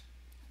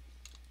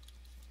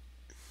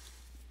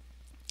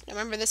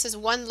 Remember, this is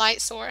one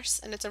light source,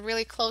 and it's a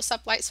really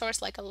close-up light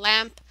source like a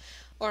lamp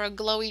or a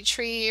glowy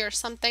tree or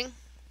something,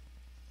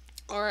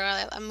 or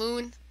a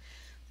moon.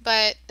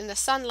 But in the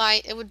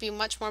sunlight, it would be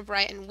much more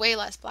bright and way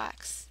less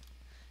blacks.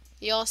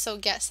 You also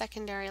get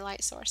secondary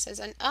light sources.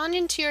 And on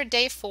into your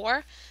day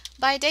 4.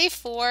 By day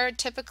 4,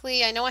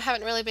 typically, I know I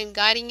haven't really been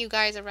guiding you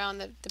guys around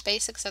the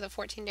basics of the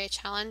 14-day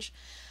challenge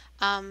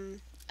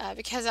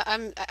because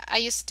I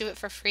used to do it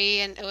for free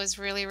and it was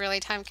really, really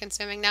time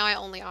consuming. Now I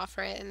only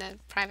offer it in the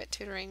private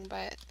tutoring,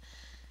 but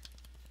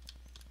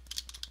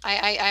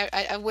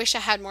I wish I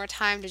had more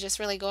time to just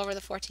really go over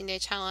the 14-day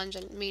challenge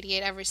and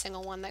mediate every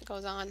single one that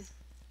goes on.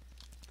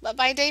 But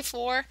by day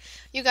 4,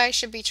 you guys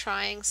should be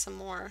trying some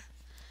more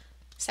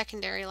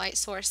secondary light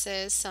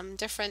sources, some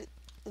different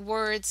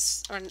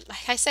words, or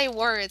I say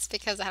words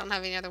because I don't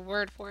have any other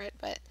word for it,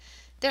 but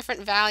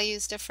different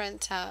values,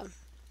 different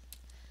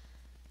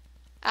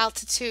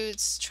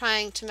altitudes,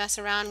 trying to mess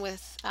around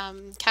with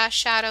cast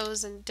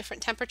shadows and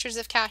different temperatures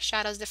of cast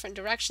shadows, different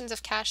directions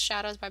of cast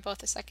shadows by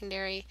both a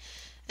secondary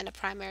and a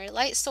primary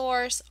light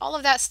source. All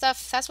of that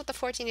stuff, that's what the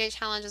 14-day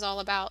challenge is all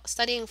about,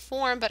 studying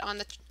form but on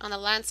the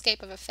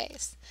landscape of a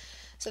face,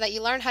 so that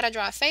you learn how to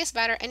draw a face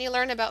better and you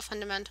learn about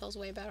fundamentals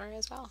way better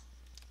as well.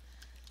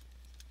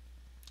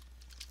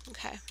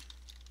 Okay.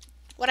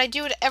 What I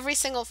do at every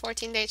single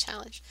 14-day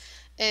challenge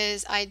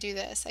is I do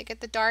this. I get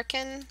the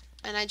darken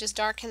and I just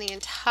darken the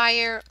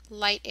entire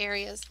light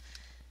areas.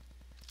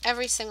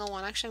 Every single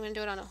one. Actually, I'm going to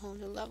do it on a whole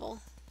new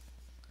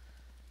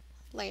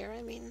layer,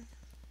 I mean.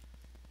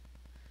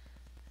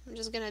 I'm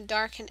just going to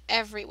darken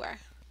everywhere.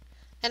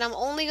 And I'm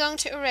only going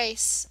to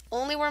erase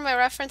only where my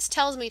reference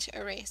tells me to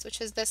erase, which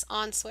is this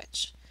on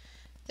switch.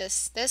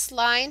 This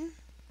line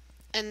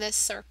and this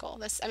circle,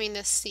 this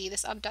C,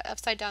 this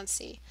upside down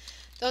C.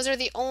 Those are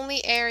the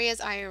only areas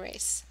I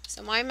erase.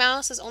 So my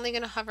mouse is only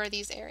going to hover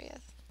these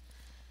areas.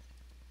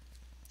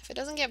 If it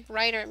doesn't get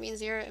brighter, it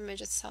means your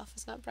image itself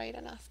is not bright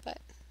enough, but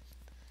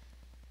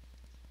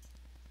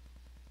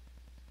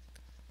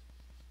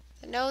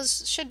the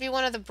nose should be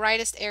one of the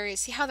brightest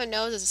areas. See how the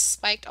nose is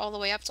spiked all the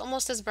way up? It's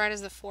almost as bright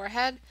as the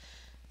forehead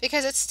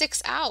because it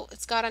sticks out.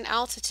 It's got an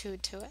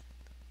altitude to it.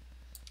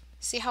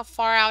 See how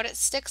far out it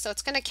sticks? So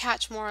it's going to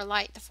catch more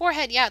light. The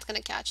forehead, yeah, it's going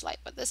to catch light,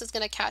 but this is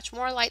going to catch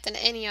more light than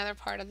any other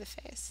part of the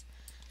face.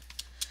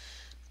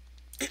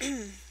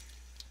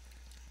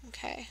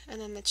 Okay, and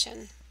then the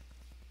chin.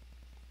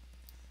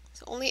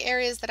 So only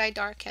areas that I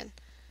darken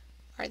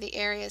are the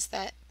areas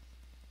that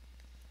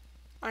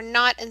are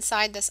not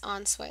inside this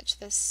on switch,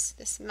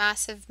 this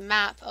massive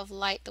map of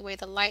light, the way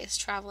the light is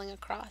traveling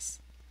across.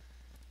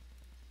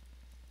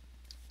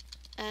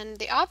 And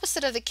the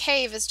opposite of the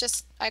cave is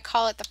just, I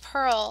call it the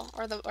pearl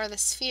or the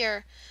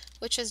sphere,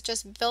 which is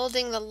just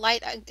building the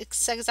light.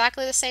 It's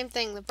exactly the same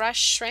thing. The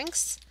brush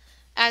shrinks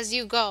as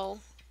you go,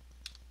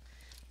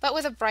 but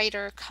with a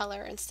brighter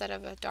color instead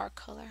of a dark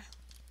color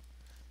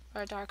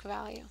or a dark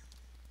value.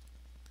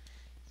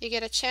 You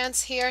get a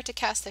chance here to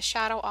cast the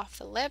shadow off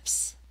the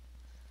lips.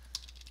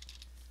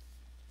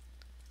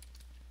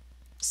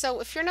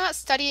 So if you're not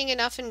studying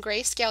enough in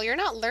grayscale, you're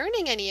not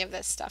learning any of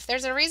this stuff.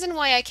 There's a reason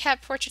why I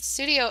kept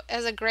PortraitStudio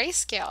as a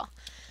grayscale.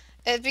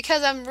 It's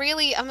because I'm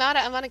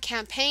on a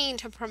campaign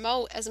to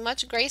promote as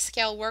much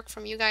grayscale work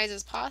from you guys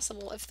as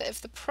possible.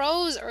 If the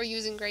pros are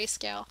using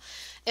grayscale,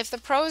 if the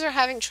pros are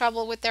having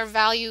trouble with their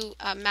value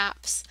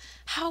maps,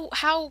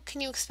 how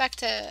can you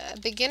expect a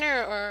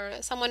beginner or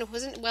someone who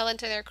isn't well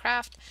into their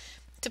craft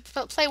to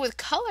play with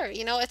color?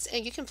 You know,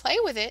 you can play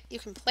with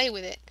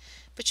it,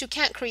 but you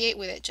can't create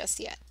with it just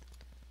yet.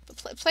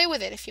 Play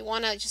with it if you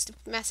want to just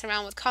mess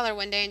around with color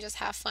one day and just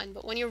have fun.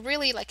 But when you're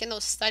really like in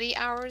those study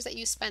hours that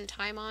you spend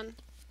time on,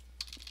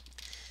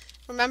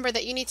 remember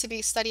that you need to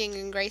be studying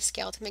in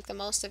grayscale to make the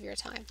most of your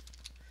time.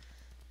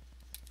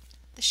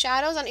 The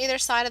shadows on either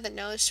side of the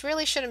nose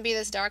really shouldn't be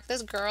this dark.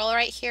 This girl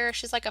right here,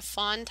 she's like a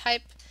fawn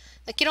type.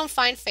 Like you don't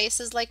find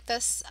faces like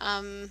this.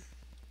 I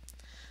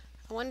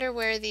wonder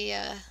where the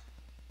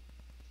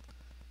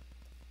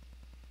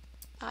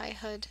eye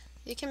hood.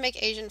 You can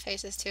make Asian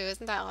faces too.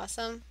 Isn't that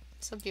awesome?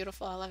 So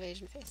beautiful. I love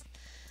Asian face.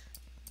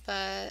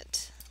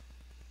 But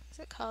is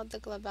it called the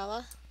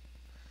glabella?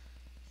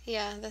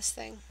 Yeah, this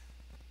thing.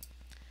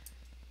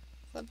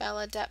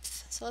 Glabella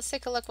depth. So let's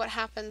take a look what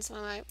happens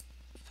when I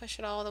push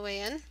it all the way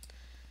in.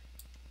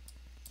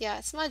 Yeah,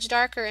 it's much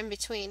darker in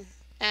between.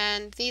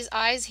 And these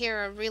eyes here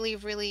are really,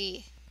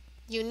 really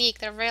unique.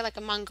 They're very like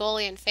a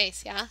Mongolian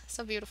face, yeah?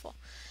 So beautiful.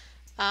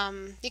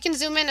 You can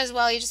zoom in as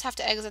well. You just have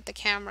to exit the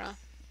camera.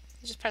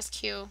 You just press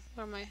Q.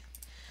 Where am I?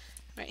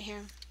 Right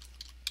here.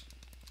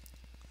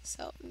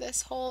 So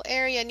this whole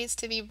area needs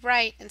to be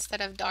bright instead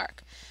of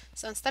dark.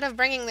 So instead of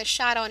bringing the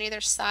shadow on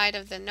either side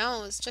of the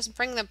nose, just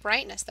bring the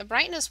brightness. The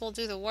brightness will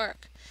do the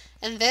work.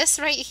 And this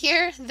right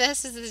here,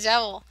 this is the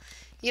devil.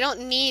 You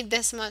don't need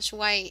this much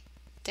white.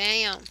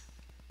 Damn.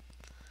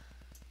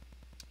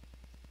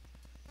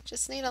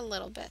 Just need a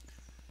little bit.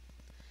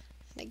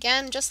 And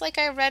again, just like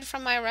I read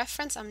from my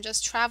reference, I'm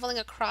just traveling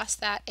across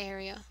that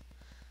area.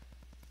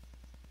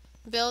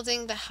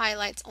 Building the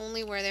highlights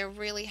only where they're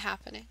really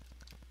happening.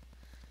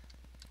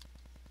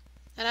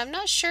 And I'm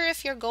not sure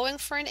if you're going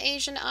for an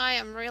Asian eye.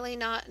 I'm really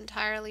not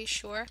entirely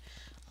sure.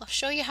 I'll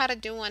show you how to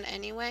do one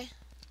anyway.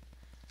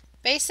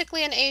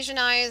 Basically, an Asian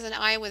eye is an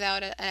eye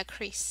without a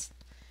crease.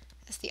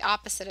 It's the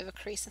opposite of a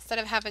crease. Instead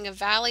of having a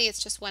valley,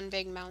 it's just one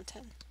big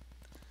mountain.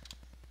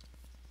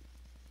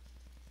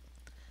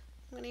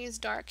 I'm going to use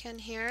darken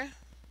here.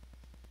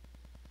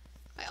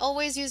 I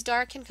always use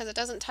darken because it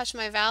doesn't touch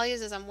my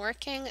values as I'm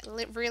working. It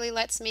really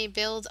lets me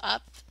build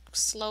up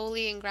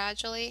slowly and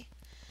gradually.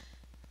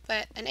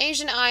 But an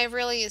Asian eye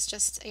really is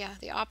just, yeah,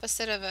 the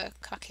opposite of a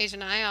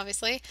Caucasian eye,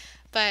 obviously.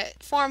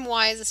 But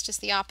form-wise, it's just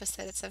the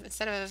opposite.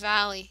 Instead of a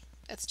valley,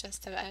 it's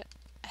just a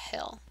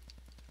hill.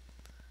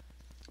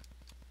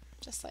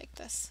 Just like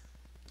this.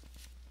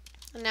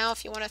 And now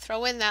if you want to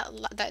throw in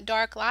that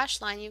dark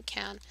lash line, you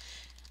can.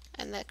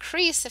 And the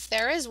crease, if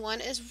there is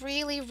one, is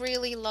really,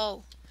 really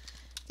low.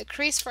 The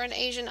crease for an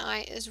Asian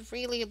eye is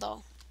really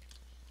low.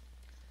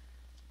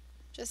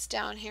 Just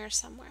down here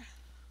somewhere.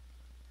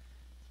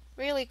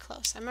 Really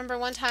close. I remember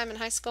one time in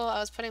high school I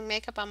was putting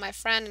makeup on my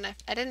friend and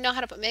I didn't know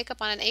how to put makeup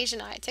on an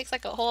Asian eye. It takes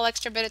like a whole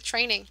extra bit of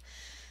training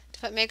to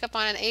put makeup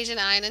on an Asian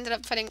eye, and ended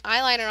up putting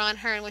eyeliner on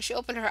her, and when she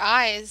opened her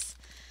eyes,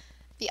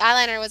 the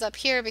eyeliner was up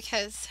here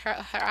because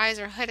her eyes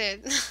are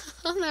hooded.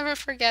 I'll never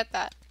forget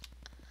that.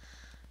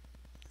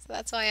 So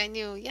that's why I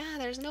knew, yeah,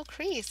 there's no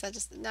crease.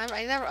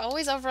 I never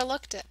always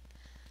overlooked it.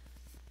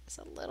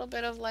 There's a little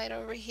bit of light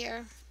over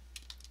here.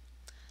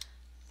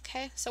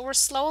 Okay, so we're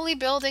slowly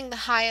building the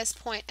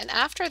highest point. And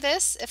after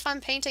this, if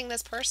I'm painting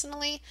this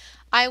personally,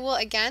 I will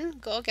again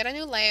go get a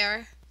new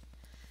layer,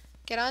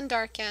 get on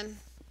darken,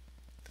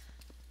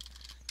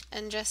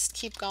 and just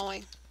keep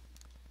going.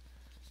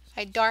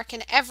 I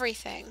darken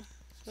everything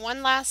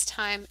one last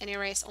time and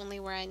erase only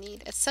where I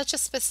need. It's such a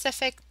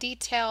specific,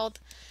 detailed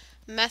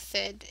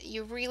method.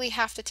 You really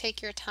have to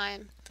take your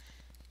time.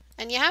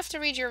 And you have to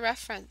read your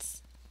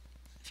reference.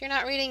 If you're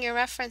not reading your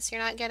reference,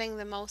 you're not getting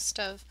the most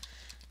of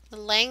the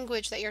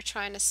language that you're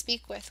trying to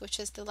speak with, which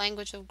is the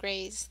language of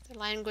grays, the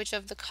language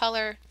of the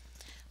color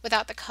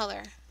without the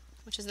color,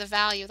 which is the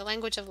value, the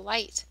language of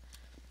light.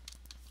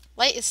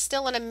 Light is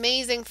still an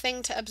amazing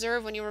thing to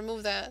observe when you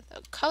remove the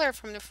color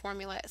from the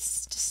formula.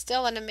 It's just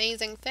still an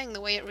amazing thing,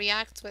 the way it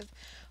reacts with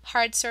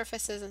hard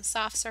surfaces and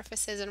soft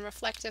surfaces and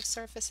reflective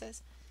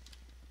surfaces.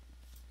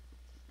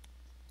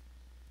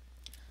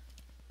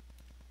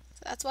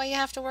 So that's why you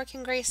have to work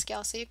in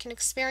grayscale, so you can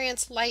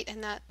experience light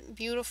in that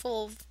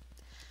beautiful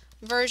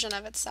version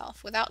of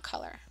itself without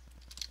color.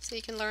 So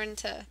you can learn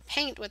to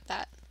paint with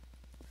that.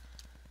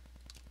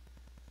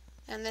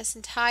 And this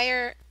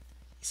entire,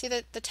 see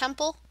the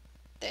temple?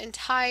 The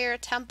entire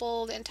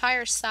temple, the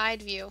entire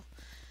side view.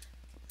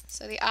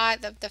 So the eye,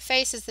 the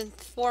face is in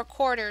 4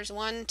 quarters,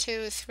 1,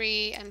 2,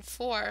 3, and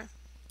 4.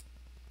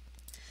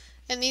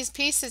 And these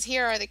pieces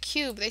here are the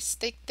cube.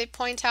 They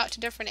point out to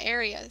different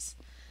areas.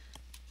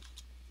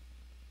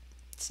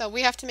 So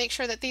we have to make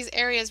sure that these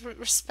areas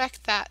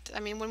respect that. I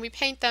mean, when we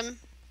paint them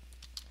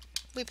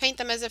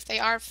as if they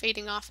are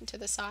fading off into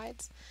the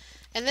sides.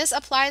 And this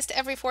applies to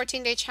every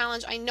 14-day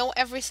challenge. I know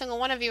every single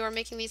one of you are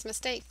making these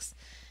mistakes.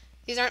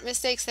 These aren't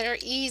mistakes that are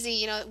easy,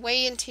 you know,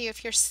 way into you.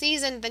 If you're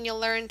seasoned, then you'll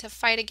learn to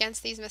fight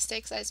against these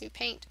mistakes as you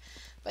paint.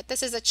 But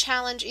this is a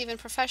challenge even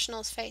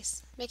professionals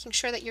face, making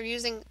sure that you're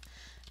using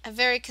a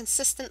very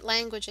consistent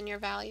language in your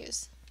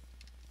values.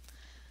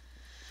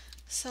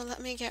 So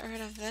let me get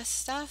rid of this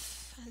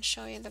stuff and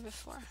show you the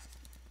before.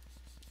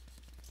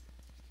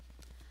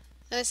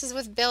 Now this is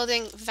with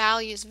building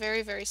values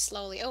very, very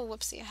slowly. Oh,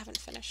 whoopsie, I haven't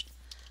finished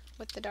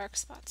with the dark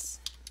spots.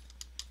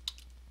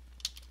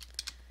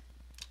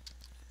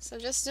 So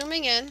just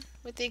zooming in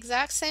with the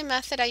exact same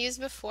method I used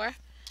before.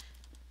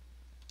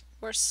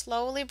 We're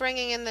slowly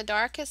bringing in the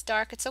darkest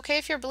dark. It's okay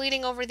if you're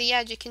bleeding over the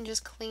edge, you can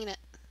just clean it.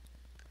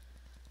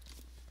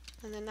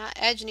 And then that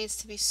edge needs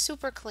to be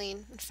super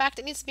clean. In fact,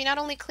 it needs to be not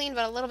only clean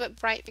but a little bit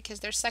bright because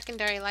there's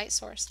secondary light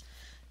source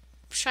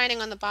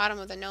shining on the bottom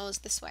of the nose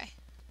this way.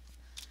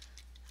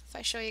 If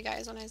I show you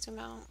guys when I zoom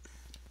out.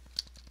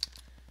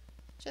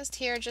 Just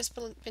here, just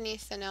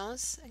beneath the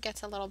nose, it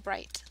gets a little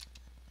bright.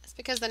 It's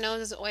because the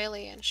nose is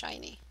oily and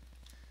shiny.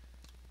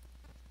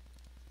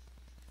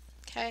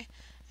 Okay,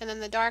 and then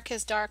the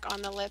darkest dark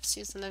on the lips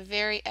using the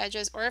very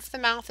edges, or if the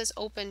mouth is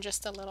open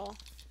just a little.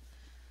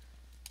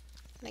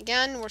 And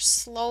again, we're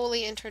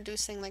slowly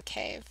introducing the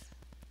cave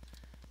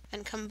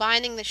and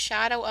combining the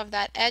shadow of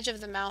that edge of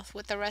the mouth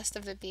with the rest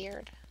of the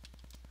beard.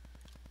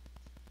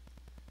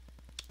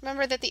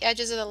 Remember that the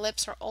edges of the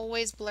lips are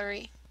always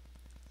blurry.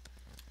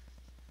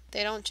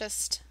 They don't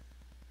just,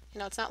 you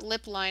know, it's not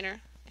lip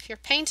liner. If you're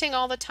painting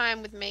all the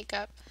time with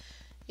makeup,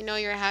 you know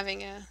you're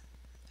having a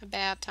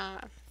bad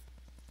time.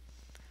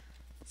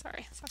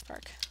 Sorry, South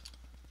Park.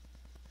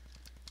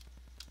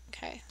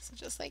 Okay, so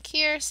just like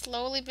here,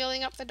 slowly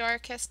building up the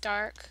darkest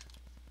dark.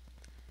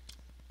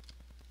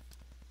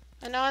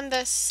 And on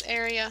this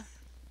area,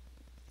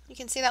 you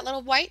can see that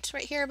little white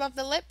right here above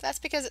the lip. That's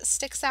because it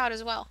sticks out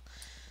as well.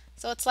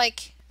 So it's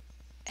like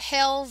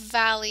hill,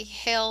 valley,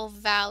 hill,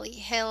 valley,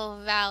 hill,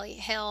 valley,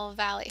 hill,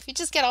 valley. If you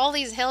just get all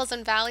these hills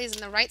and valleys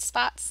in the right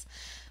spots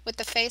with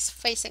the face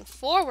facing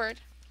forward,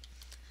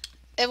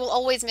 it will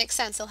always make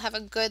sense. It'll have a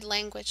good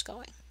language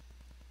going.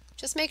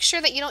 Just make sure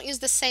that you don't use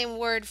the same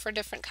word for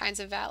different kinds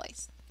of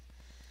valleys.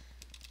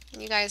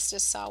 And you guys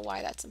just saw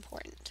why that's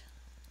important.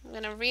 I'm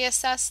going to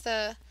reassess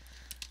the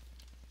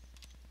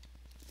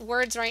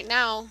words right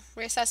now,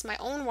 reassess my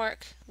own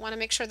work. I want to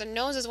make sure the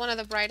nose is one of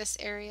the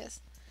brightest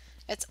areas.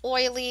 It's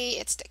oily,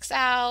 it sticks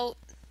out.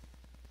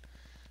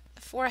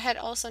 The forehead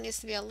also needs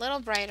to be a little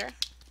brighter.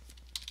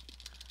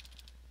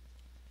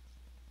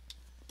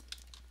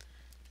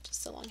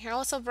 Just along here.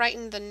 Also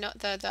brighten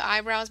the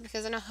eyebrows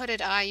because in a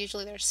hooded eye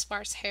usually there's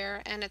sparse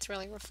hair and it's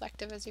really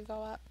reflective as you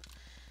go up.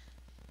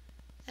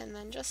 And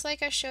then just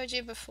like I showed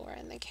you before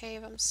in the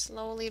cave, I'm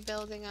slowly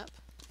building up.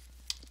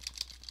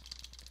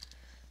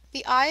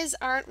 The eyes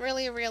aren't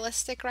really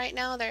realistic right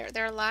now.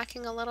 They're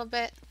lacking a little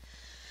bit.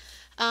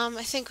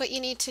 I think what you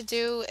need to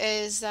do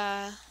is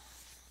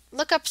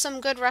look up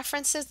some good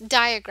references,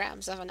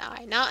 diagrams of an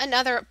eye, not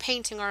another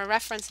painting or a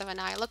reference of an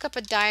eye. Look up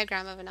a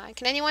diagram of an eye.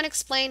 Can anyone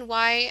explain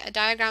why a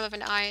diagram of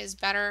an eye is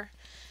better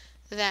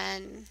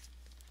than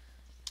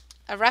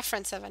a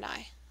reference of an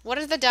eye? What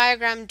does the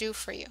diagram do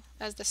for you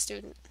as the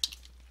student?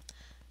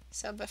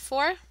 So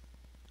before,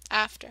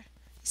 after.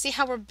 See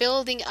how we're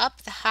building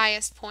up the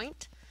highest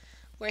point?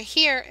 Where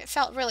here it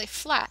felt really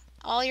flat.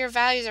 All your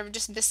values are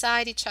just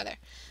beside each other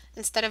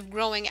instead of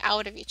growing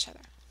out of each other.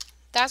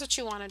 That's what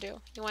you want to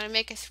do. You want to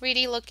make a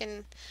 3D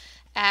looking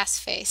ass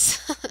face.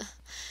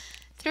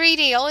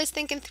 3D, always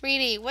think in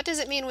 3D. What does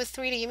it mean with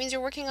 3D? It means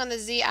you're working on the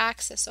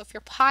z-axis. So if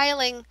you're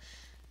piling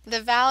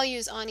the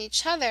values on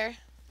each other,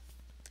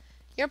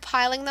 you're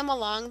piling them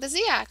along the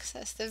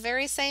z-axis, the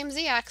very same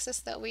z-axis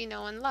that we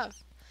know and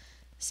love.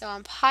 So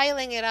I'm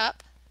piling it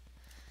up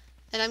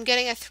and I'm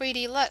getting a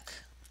 3D look.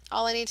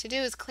 All I need to do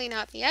is clean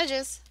out the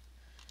edges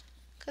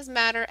because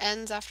matter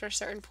ends after a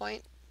certain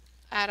point.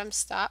 Atoms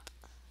stop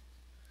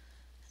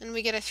and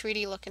we get a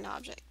 3D looking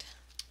object.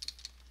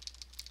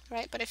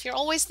 Right? But if you're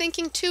always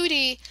thinking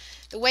 2D,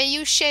 the way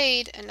you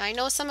shade, and I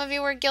know some of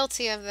you are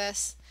guilty of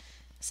this,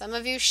 some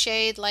of you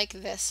shade like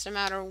this. No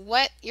matter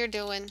what you're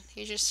doing,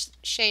 you just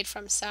shade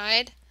from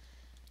side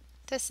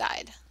to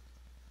side.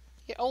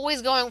 You're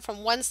always going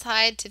from one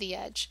side to the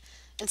edge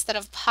instead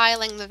of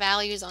piling the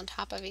values on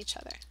top of each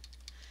other.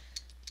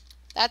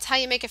 That's how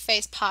you make a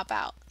face pop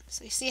out.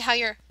 So you see how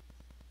you're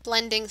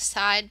blending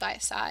side by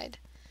side,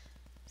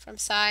 from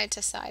side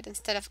to side,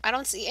 instead of, I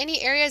don't see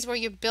any areas where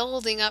you're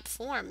building up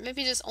form,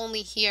 maybe just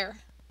only here.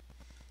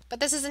 But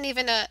this isn't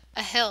even a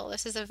hill,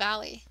 this is a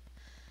valley.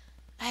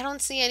 I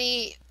don't see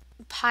any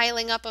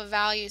piling up of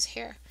values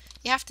here.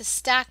 You have to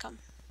stack them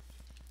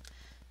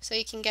so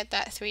you can get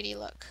that 3D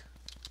look.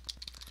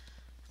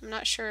 I'm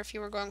not sure if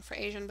you were going for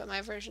Asian, but my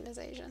version is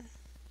Asian.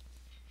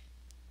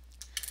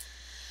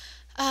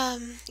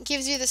 It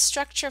gives you the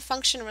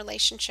structure-function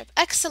relationship.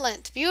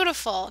 Excellent,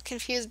 beautiful,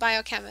 confused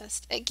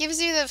biochemist. It gives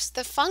you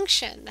the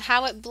function,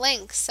 how it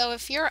blinks. So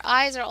if your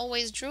eyes are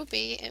always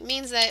droopy, it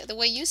means that the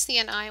way you see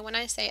an eye, when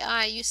I say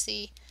eye, you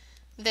see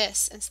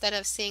this instead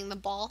of seeing the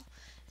ball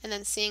and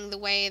then seeing the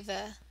way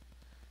the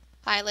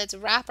eyelids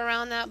wrap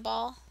around that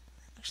ball.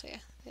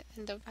 Actually,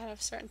 at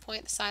a certain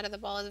point, the side of the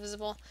ball is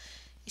visible.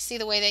 You see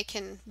the way they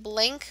can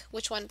blink,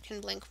 which one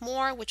can blink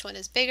more, which one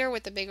is bigger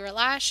with the bigger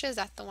lashes,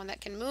 that's the one that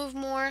can move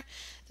more,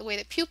 the way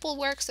the pupil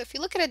works. So if you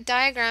look at a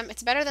diagram,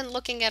 it's better than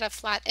looking at a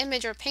flat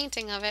image or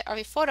painting of it or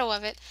a photo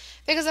of it,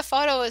 because a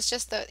photo is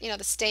just the,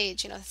 the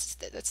stage,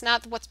 it's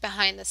not what's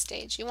behind the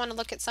stage. You want to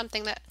look at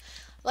something that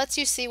lets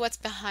you see what's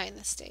behind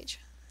the stage.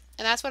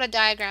 And that's what a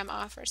diagram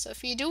offers. So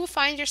if you do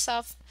find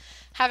yourself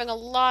having a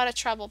lot of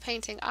trouble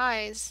painting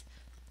eyes,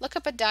 look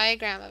up a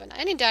diagram of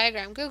any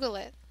diagram, Google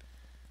it.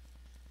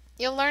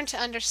 You'll learn to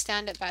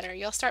understand it better.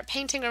 You'll start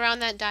painting around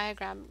that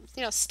diagram.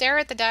 Stare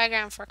at the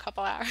diagram for a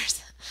couple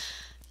hours.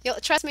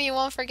 Trust me, you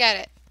won't forget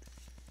it.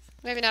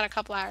 Maybe not a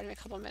couple hours, maybe a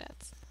couple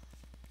minutes.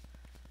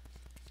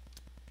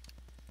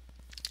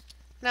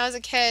 When I was a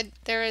kid,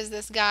 there was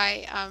this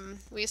guy,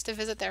 we used to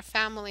visit their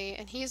family,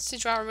 and he used to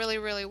draw really,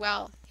 really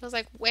well. He was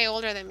like way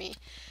older than me.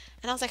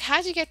 And I was like,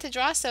 how'd you get to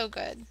draw so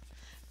good?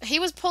 He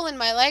was pulling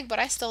my leg, but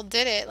I still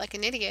did it like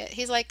an idiot.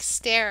 He's like,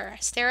 stare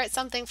at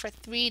something for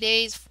 3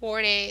 days,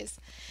 4 days.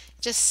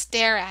 Just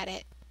stare at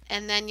it,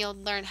 and then you'll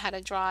learn how to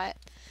draw it.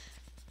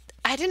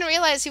 I didn't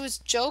realize he was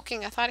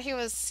joking. I thought he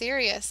was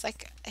serious,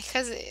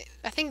 because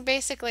I think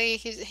basically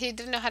he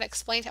didn't know how to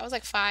explain I was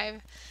like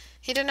 5.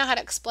 He didn't know how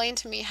to explain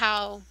to me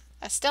how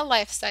a still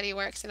life study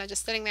works,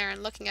 just sitting there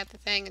and looking at the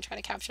thing and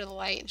trying to capture the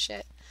light and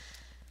shit.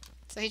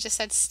 So he just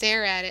said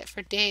stare at it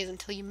for days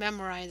until you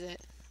memorize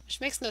it,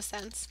 which makes no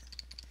sense.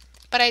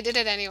 But I did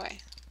it anyway.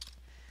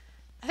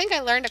 I think I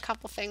learned a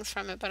couple things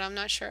from it, but I'm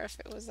not sure if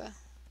it was a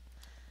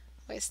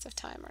waste of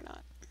time or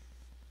not.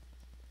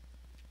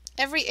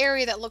 Every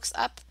area that looks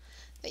up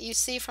that you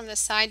see from the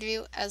side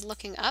view as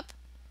looking up,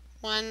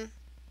 1,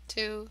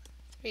 2,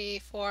 3,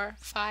 4,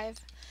 5,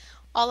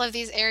 all of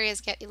these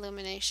areas get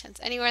illuminations.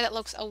 Anywhere that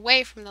looks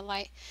away from the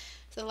light,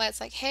 so the light's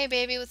like, hey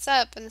baby, what's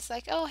up? And it's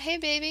like, oh hey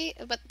baby.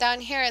 But down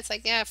here it's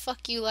like, yeah,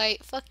 fuck you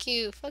light, fuck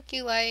you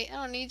light, I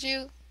don't need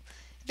you.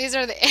 These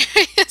are the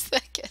areas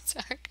that get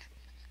dark.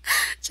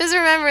 Just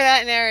remember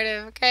that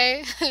narrative,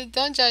 okay?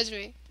 Don't judge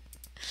me.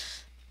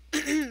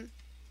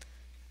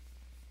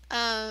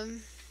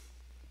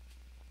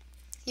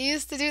 You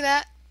used to do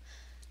that?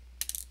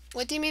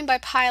 What do you mean by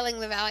piling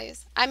the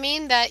values? I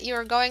mean that you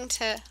are going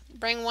to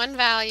bring one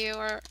value,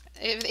 or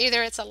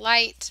either it's a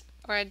light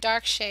or a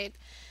dark shade,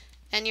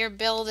 and you're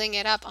building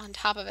it up on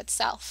top of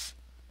itself.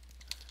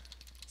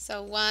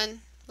 So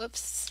 1,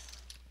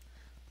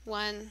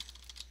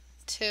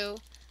 2,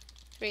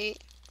 3,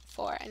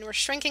 4, and we're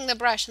shrinking the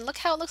brush, and look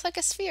how it looks like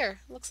a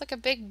sphere. It looks like a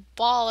big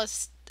ball, like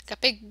a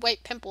big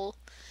white pimple.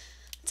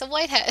 It's a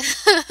whitehead.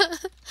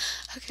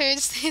 Okay, it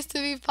just needs to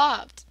be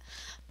popped.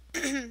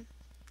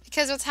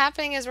 Because what's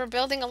happening is we're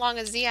building along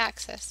a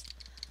z-axis.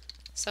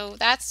 So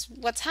that's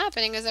what's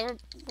happening, is that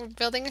we're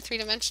building a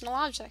three-dimensional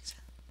object.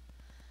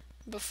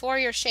 Before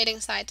you're shading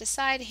side to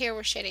side, here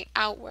we're shading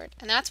outward.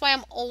 And that's why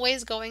I'm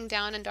always going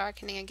down and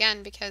darkening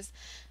again, because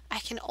I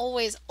can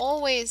always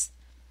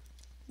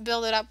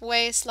build it up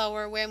way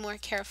slower, way more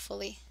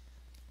carefully.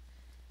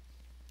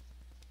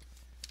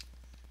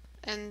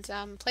 And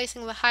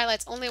placing the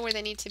highlights only where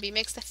they need to be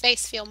makes the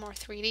face feel more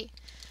 3D.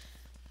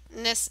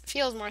 And this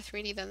feels more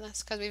 3D than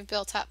this because we've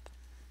built up.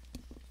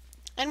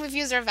 And we've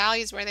used our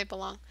values where they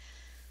belong.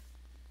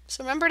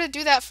 So remember to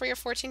do that for your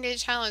 14-day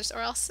challenge,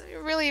 or else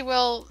you really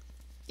will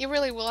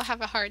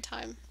have a hard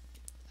time.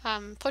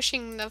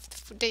 Pushing the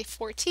day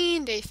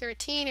 14, day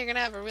 13, you're going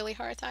to have a really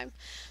hard time.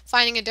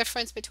 Finding a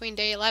difference between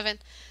day 11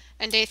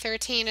 and day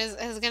 13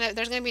 there's going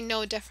to be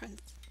no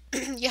difference.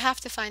 You have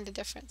to find a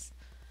difference.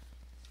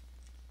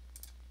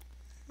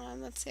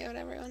 Let's see what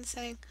everyone's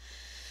saying.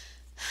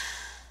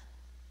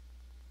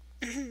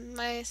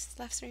 My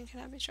left screen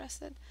cannot be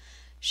trusted.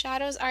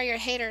 Shadows are your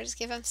haters.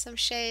 Give them some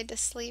shade to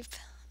sleep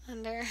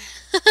under.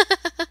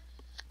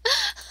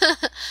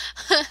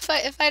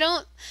 If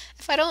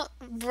I don't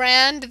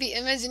brand the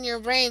image in your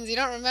brains, you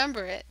don't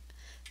remember it.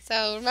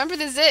 So remember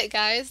the zit,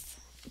 guys.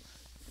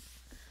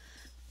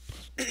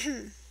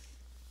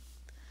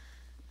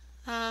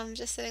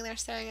 Just sitting there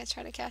staring at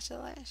trying to catch the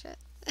light. Shit.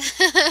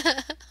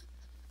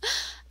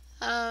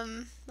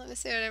 Let me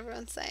see what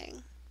everyone's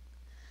saying.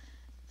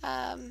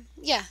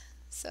 Yeah.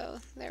 So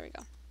there we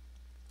go.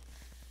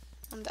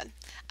 I'm done.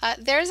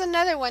 There's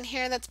another one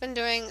here that's been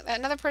doing,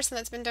 another person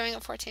that's been doing a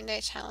 14-day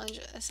challenge.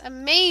 It's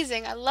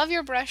amazing. I love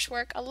your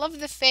brushwork. I love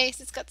the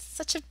face. It's got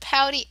such a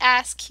pouty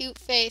ass cute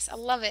face. I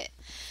love it.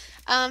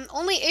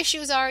 Only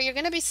issues are you're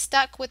going to be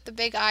stuck with the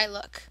big eye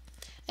look.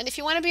 And if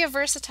you want to be a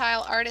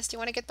versatile artist, you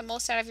want to get the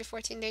most out of your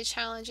 14-day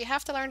challenge, you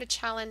have to learn to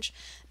challenge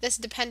this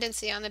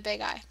dependency on the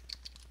big eye.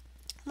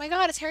 Oh my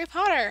god, it's Harry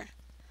Potter.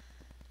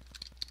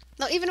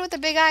 No, even with the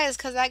big eyes,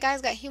 because that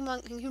guy's got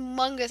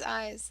humongous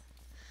eyes.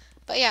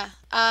 But yeah,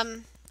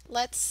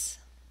 let's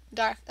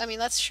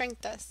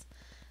shrink this.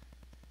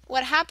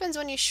 What happens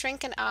when you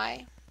shrink an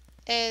eye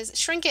is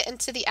shrink it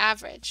into the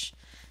average.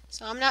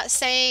 So I'm not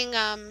saying,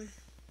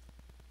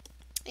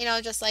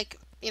 just like,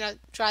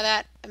 draw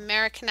that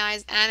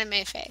Americanized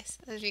anime face,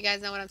 if you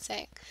guys know what I'm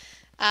saying.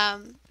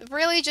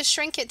 Really just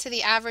shrink it to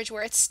the average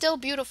where it's still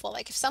beautiful.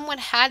 Like if someone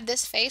had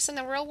this face in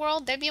the real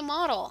world, they'd be a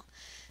model.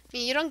 I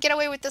mean, you don't get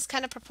away with this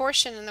kind of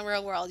proportion in the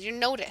real world. You're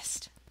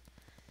noticed.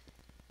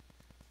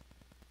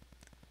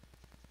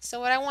 So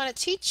what I want to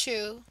teach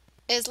you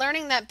is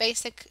learning that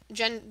basic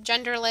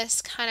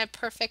genderless kind of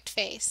perfect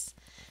face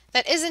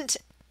that isn't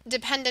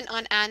dependent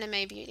on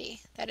anime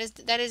beauty. That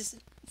is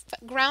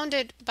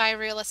grounded by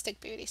realistic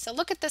beauty. So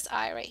look at this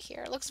eye right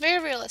here. It looks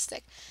very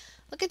realistic.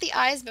 Look at the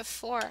eyes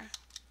before.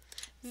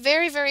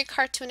 Very, very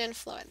cartoon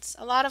influence.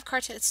 A lot of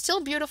cartoon. It's still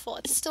beautiful.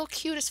 It's still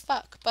cute as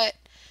fuck, but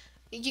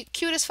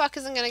cute as fuck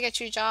isn't going to get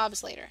you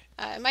jobs later.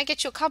 It might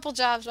get you a couple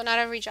jobs, but not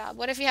every job.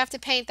 What if you have to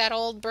paint that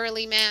old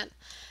burly man?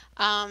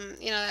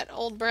 That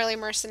old burly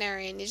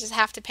mercenary, and you just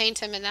have to paint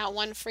him in that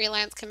one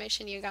freelance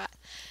commission you got.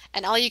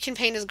 And all you can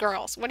paint is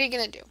girls. What are you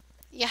going to do?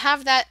 You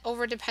have that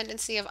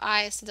over-dependency of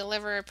eyes to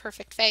deliver a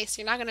perfect face.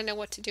 You're not going to know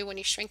what to do when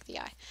you shrink the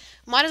eye.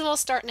 Might as well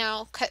start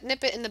now,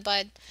 nip it in the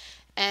bud,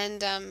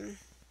 and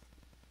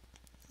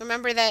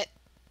remember that,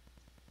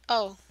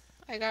 oh,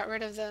 I got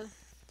rid of the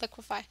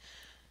liquefy.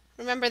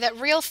 Remember that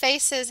real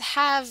faces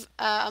have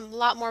a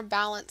lot more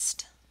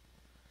balanced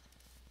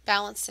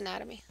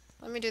anatomy.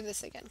 Let me do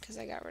this again because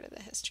I got rid of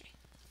the history.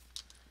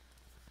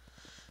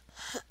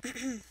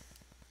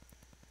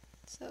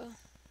 So,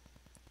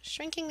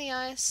 shrinking the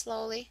eyes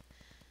slowly.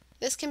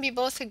 This can be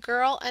both a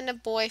girl and a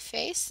boy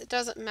face. It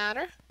doesn't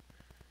matter.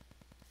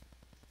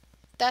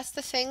 That's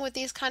the thing with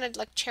these kind of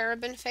like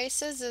cherubim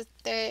faces, is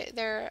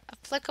they're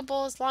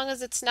applicable as long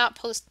as it's not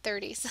post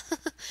 30s.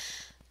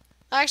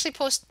 Actually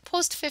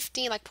post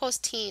 15, like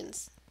post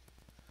teens.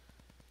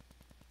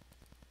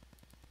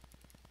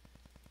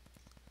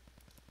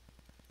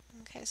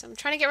 Okay, so I'm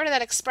trying to get rid of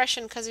that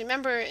expression because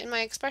remember in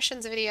my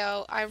expressions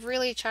video, I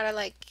really try to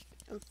like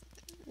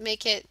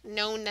make it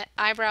known that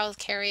eyebrows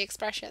carry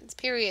expressions,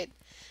 period.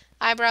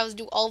 Eyebrows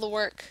do all the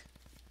work.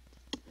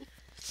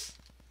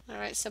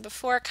 Alright, so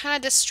before kind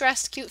of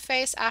distressed cute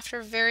face,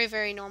 after very,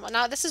 very normal.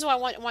 Now this is what I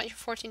want your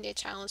 14-day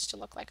challenge to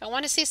look like. I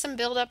want to see some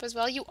build up as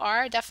well. You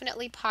are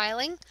definitely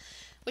piling,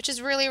 which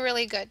is really,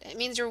 really good. It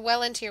means you're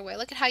well into your way.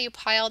 Look at how you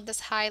piled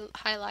this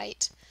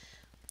highlight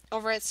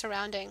over its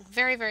surrounding.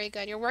 Very, very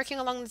good. You're working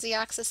along the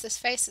z-axis. This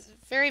face is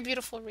a very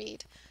beautiful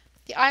read.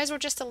 The eyes were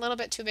just a little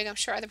bit too big. I'm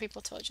sure other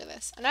people told you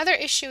this. Another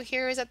issue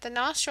here is that the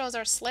nostrils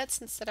are slits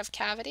instead of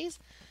cavities.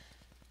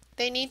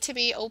 They need to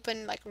be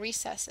open like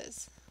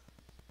recesses.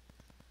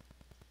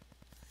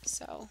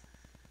 So,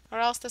 or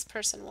else this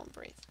person won't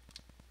breathe.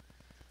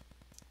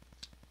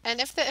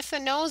 And if the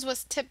nose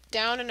was tipped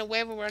down in a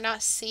way where we're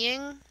not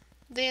seeing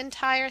the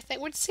entire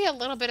thing, we'd see a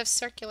little bit of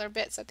circular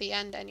bits at the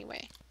end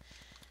anyway.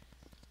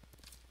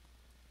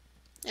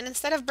 And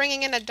instead of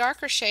bringing in a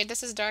darker shade,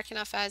 this is dark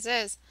enough as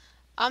is,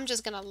 I'm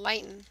just going to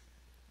lighten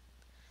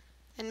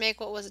and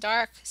make what was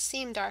dark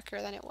seem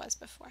darker than it was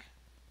before.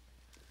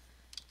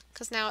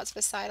 Because now it's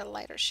beside a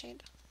lighter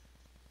shade.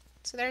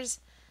 So there's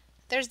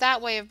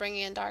that way of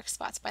bringing in dark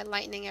spots, by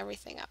lightening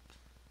everything up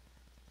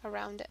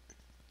around it.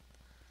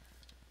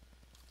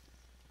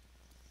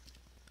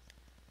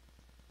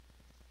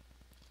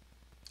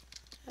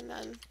 And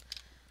then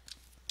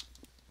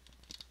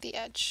the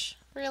edge.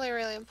 Really,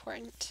 really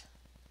important.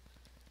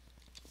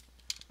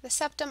 The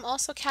septum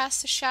also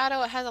casts a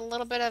shadow. It has a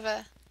little bit of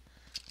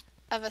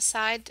a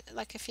side,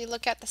 like if you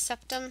look at the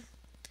septum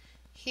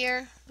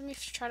here, let me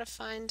try to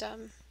find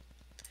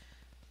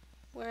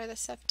where the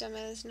septum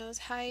is. Nose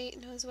height,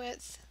 nose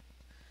width,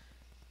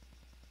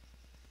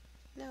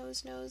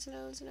 nose, nose,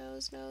 nose,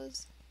 nose,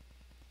 nose,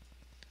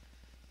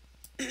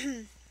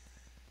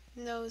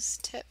 nose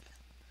tip.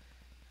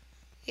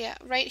 Yeah,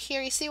 right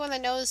here, you see when the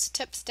nose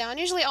tips down,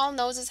 usually all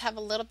noses have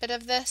a little bit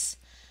of this.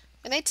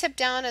 When they tip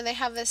down and they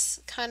have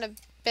this kind of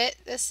bit,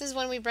 this is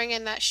when we bring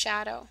in that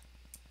shadow.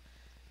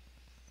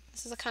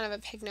 This is a kind of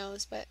a pig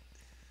nose, but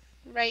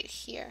right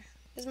here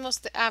is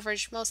most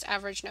average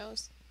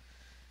nose.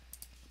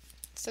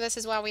 So this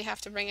is why we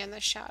have to bring in the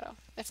shadow.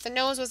 If the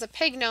nose was a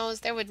pig nose,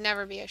 there would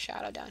never be a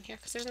shadow down here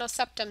because there's no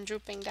septum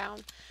drooping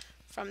down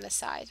from the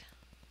side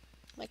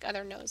like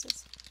other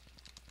noses.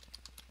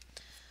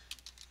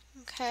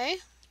 Okay,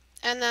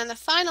 and then the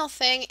final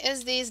thing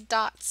is these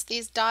dots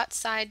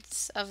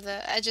sides of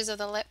the edges of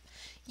the lip.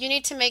 You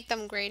need to make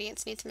them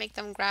gradients, you need to make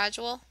them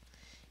gradual.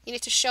 You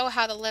need to show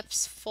how the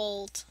lips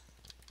fold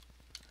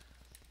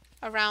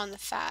around the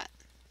fat.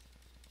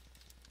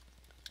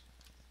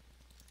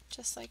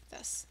 Just like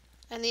this.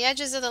 And the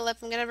edges of the lip,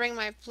 I'm going to bring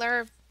my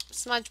blur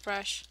smudge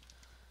brush,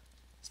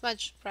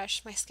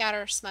 my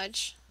scatter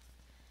smudge,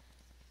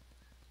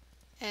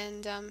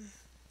 and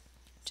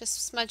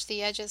just smudge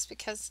the edges,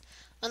 because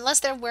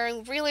unless they're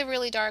wearing really,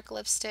 really dark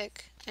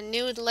lipstick, a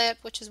nude lip,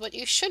 which is what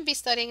you should be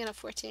studying in a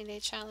 14-day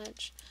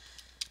challenge,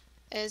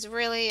 is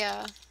really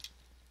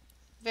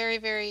very,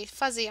 very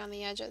fuzzy on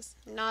the edges,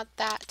 not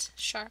that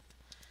sharp.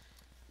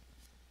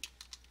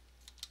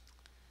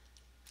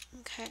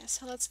 Okay,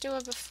 so let's do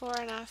a before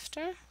and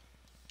after.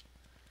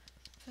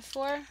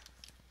 Before,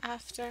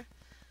 after.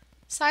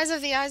 Size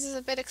of the eyes is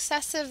a bit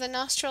excessive. The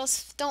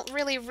nostrils don't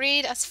really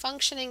read as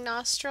functioning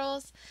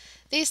nostrils.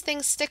 These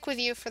things stick with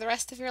you for the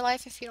rest of your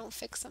life if you don't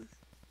fix them.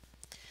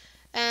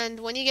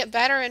 And when you get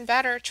better and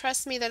better,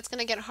 trust me that it's going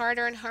to get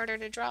harder and harder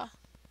to draw.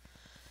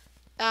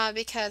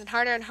 Because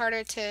harder and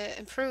harder to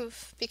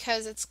improve,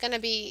 because it's going to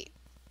be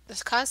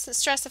this constant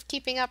stress of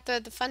keeping up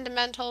the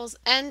fundamentals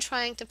and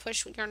trying to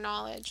push your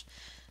knowledge.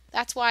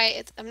 That's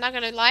why I'm not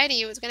going to lie to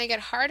you, it's going to get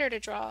harder to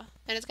draw,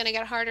 and it's going to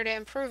get harder to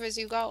improve as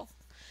you go.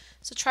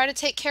 So try to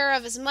take care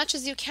of as much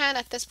as you can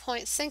at this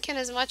point, sink in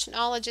as much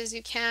knowledge as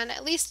you can,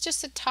 at least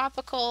just a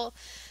topical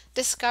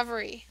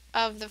discovery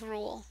of the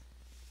rule,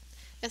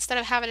 instead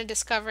of having to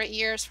discover it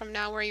years from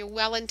now where you're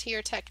well into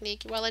your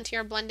technique, you're well into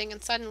your blending,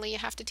 and suddenly you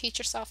have to teach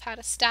yourself how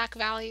to stack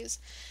values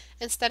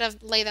instead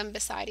of lay them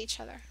beside each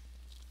other.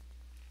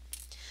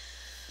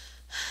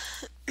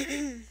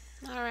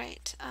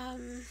 Alright,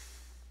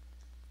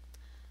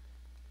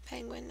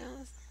 penguin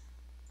nose.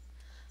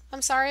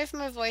 I'm sorry if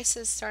my voice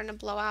is starting to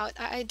blow out.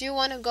 I do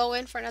want to go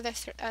in for another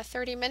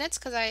 30 minutes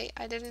because I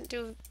didn't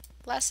do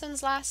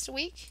lessons last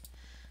week.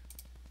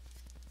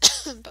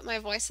 But my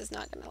voice is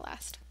not going to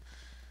last.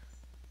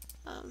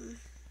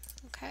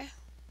 Okay.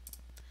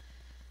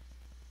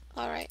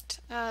 Alright.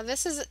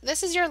 This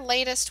is your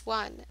latest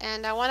one.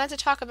 And I wanted to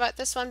talk about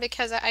this one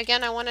because,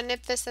 again, I want to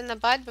nip this in the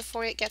bud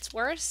before it gets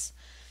worse.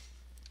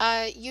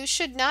 You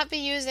should not be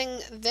using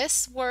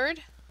this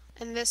word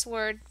and this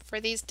word for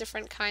these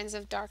different kinds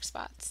of dark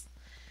spots.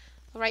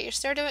 Alright, you're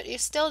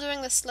still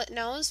doing the slit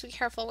nose, be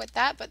careful with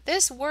that, but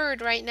this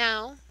word right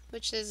now,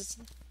 which is,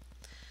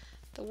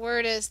 the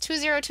word is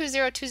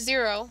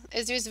 202020,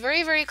 is used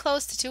very, very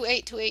close to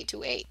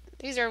 282828.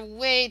 These are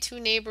way too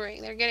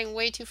neighboring, they're getting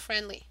way too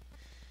friendly.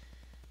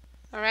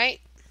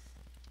 Alright?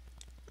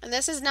 And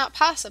this is not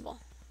possible.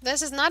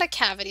 This is not a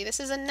cavity,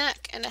 this is a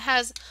neck, and it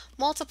has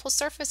multiple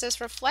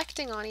surfaces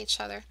reflecting on each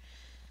other,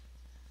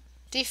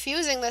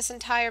 diffusing this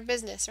entire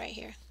business right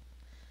here.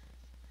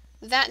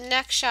 That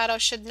neck shadow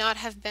should not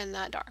have been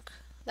that dark.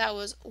 That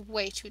was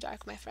way too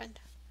dark, my friend.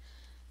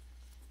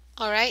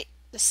 Alright?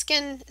 The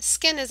skin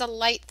is a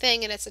light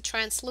thing and it's a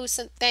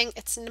translucent thing.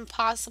 It's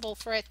impossible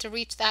for it to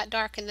reach that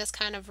dark in this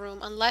kind of room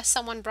unless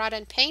someone brought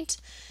in paint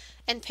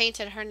and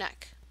painted her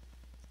neck.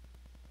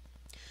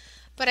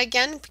 But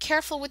again, be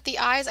careful with the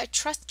eyes.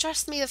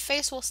 Trust me, the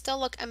face will still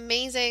look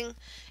amazing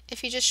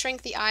if you just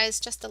shrink the eyes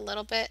just a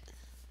little bit.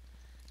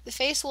 The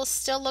face will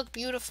still look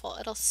beautiful.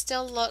 It'll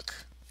still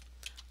look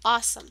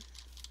awesome.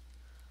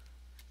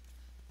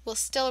 We'll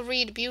still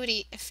read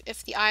beauty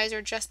if the eyes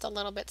are just a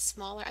little bit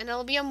smaller. And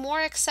it'll be a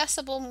more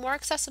accessible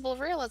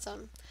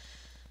realism.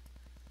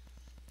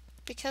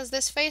 Because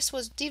this face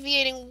was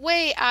deviating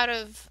way out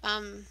of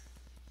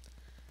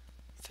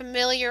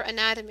familiar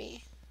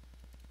anatomy.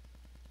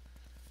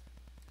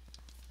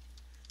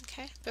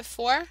 Okay,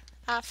 before,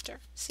 after.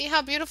 See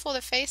how beautiful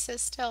the face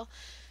is still.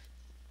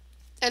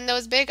 And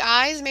those big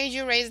eyes made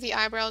you raise the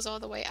eyebrows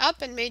all the way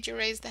up and made you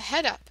raise the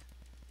head up.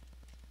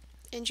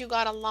 And you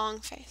got a long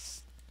face.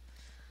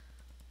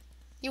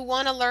 You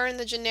want to learn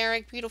the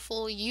generic,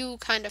 beautiful you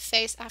kind of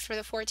face after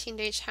the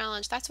 14-day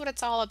challenge. That's what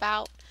it's all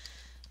about.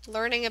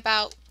 Learning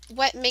about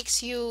what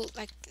makes you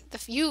like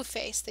the you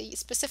face, the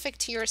specific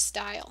to your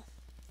style.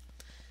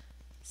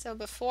 So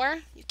before,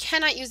 you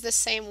cannot use the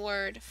same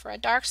word for a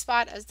dark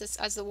spot as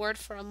the word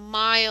for a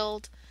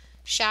mild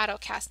shadow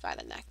cast by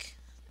the neck.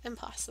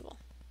 Impossible.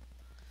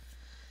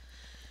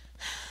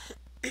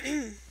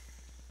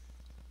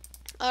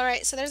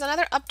 Alright, so there's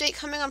another update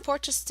coming on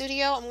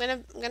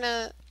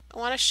PortraitStudio. I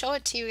want to show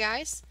it to you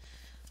guys,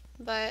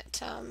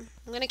 but I'm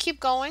gonna keep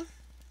going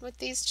with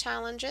these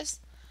challenges.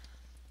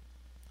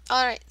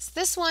 Alright, so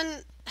this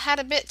one had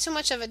a bit too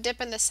much of a dip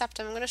in the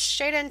septum. I'm gonna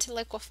straight into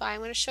liquefy.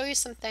 I'm gonna show you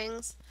some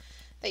things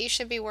that you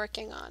should be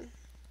working on.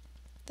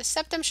 The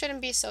septum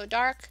shouldn't be so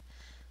dark.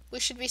 We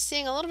should be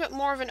seeing a little bit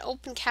more of an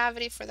open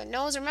cavity for the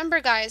nose.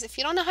 Remember guys, if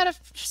you don't know how to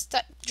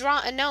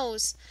draw a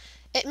nose,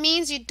 it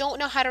means you don't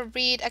know how to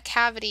read a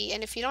cavity.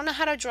 And if you don't know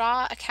how to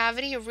draw a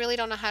cavity, you really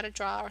don't know how to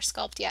draw or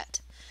sculpt yet.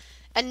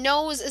 A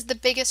nose is the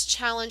biggest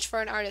challenge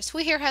for an artist. Who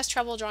here has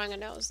trouble drawing a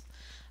nose?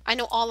 I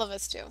know all of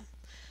us do.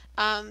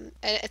 And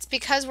it's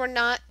because we're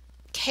not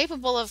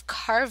capable of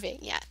carving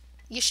yet.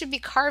 You should be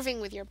carving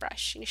with your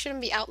brush. You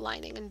shouldn't be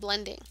outlining and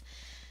blending.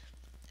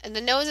 And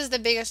the nose is the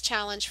biggest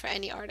challenge for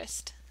any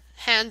artist.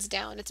 Hands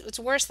down. It's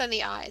worse than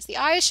the eyes. The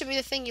eyes should be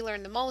the thing you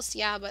learn the most,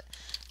 yeah, but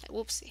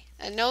whoopsie.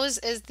 A nose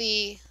is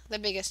the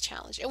biggest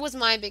challenge. It was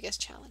my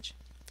biggest challenge.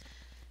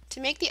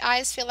 To make the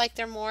eyes feel like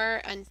they're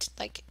more and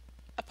like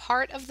a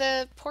part of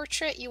the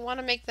portrait, you want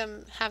to make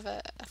them have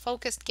a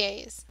focused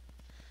gaze.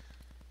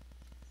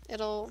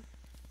 It'll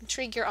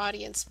intrigue your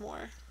audience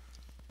more.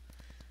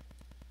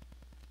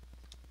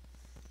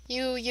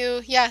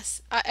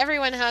 Yes,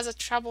 everyone has a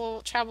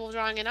trouble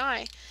drawing an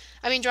eye.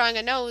 I mean, drawing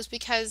a nose,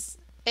 because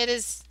it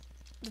is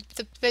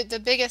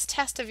the biggest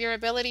test of your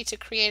ability to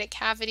create a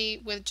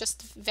cavity with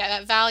just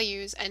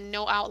values and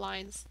no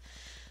outlines.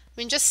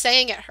 I mean, just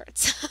saying it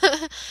hurts.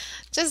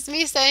 Just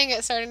me saying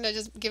it starting to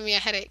just give me a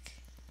headache.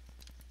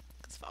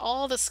 Because of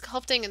all the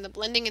sculpting and the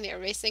blending and the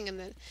erasing and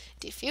the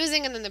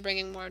diffusing and then the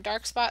bringing more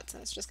dark spots,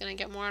 and it's just going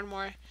to get more and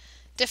more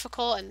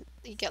difficult, and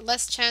you get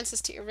less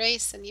chances to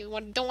erase, and you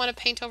don't want to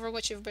paint over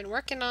what you've been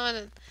working on.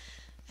 And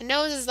a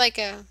nose is like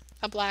a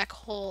black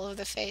hole of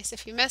the face.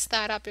 If you mess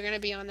that up, you're going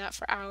to be on that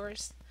for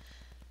hours.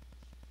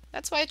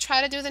 That's why I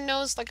try to do the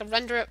nose, like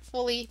render it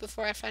fully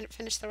before I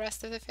finish the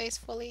rest of the face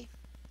fully.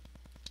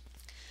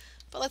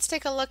 But let's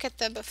take a look at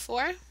the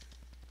before,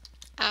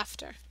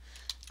 after.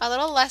 A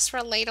little less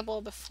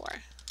relatable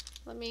before.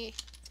 Let me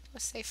do a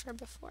safer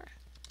before.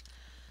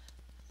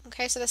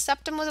 Okay, so the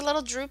septum was a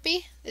little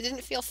droopy. It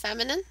didn't feel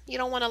feminine. You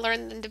don't want to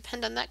learn and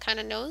depend on that kind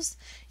of nose.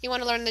 You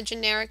want to learn the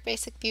generic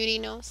basic beauty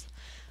nose.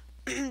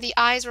 The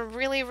eyes were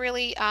really,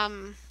 really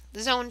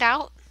zoned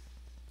out.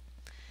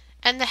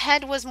 And the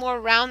head was more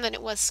round than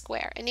it was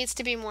square. It needs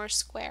to be more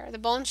square. The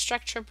bone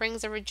structure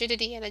brings a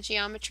rigidity and a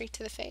geometry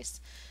to the face.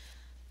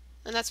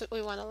 And that's what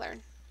we want to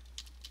learn.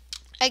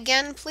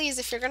 Again, please,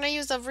 if you're going to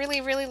use a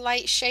really, really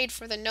light shade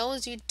for the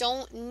nose, you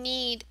don't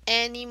need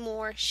any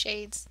more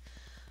shades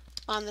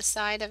on the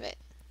side of it.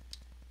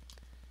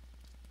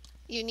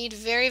 You need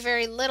very,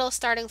 very little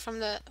starting from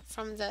the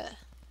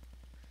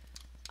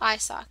eye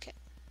socket.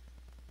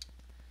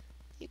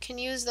 You can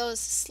use those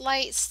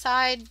slight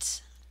side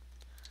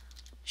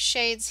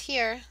shades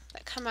here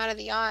that come out of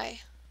the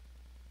eye.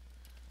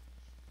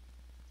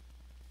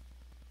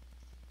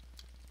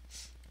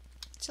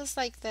 Just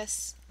like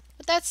this.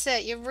 But that's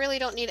it. You really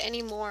don't need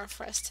any more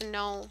for us to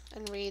know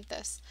and read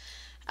this.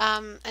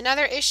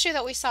 Another issue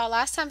that we saw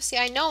last time, see,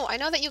 I know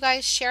that you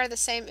guys share the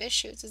same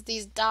issues, is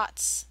these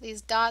dots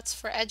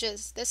for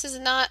edges. This is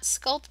not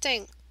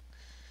sculpting.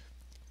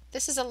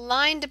 This is a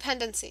line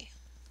dependency.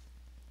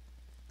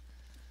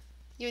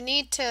 You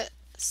need to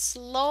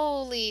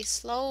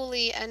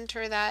slowly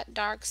enter that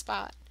dark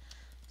spot.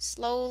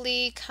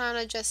 Slowly kind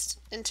of just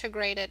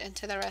integrate it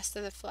into the rest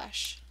of the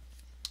flesh.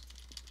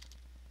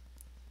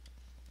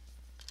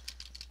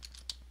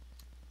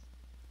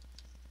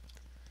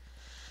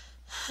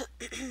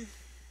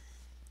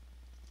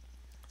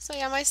 So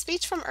yeah, my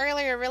speech from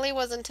earlier really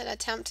wasn't an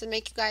attempt to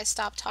make you guys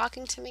stop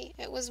talking to me.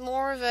 It was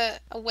more of a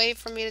way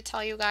for me to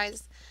tell you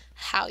guys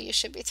how you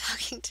should be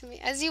talking to me,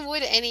 as you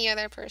would any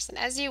other person,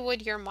 as you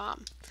would your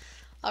mom.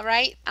 All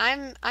right?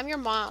 I'm your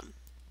mom.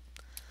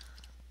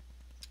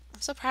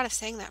 I'm so proud of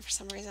saying that for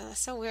some reason. That's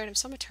so weird. I'm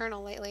so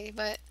maternal lately,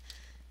 but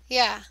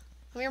yeah,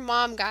 I'm your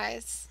mom,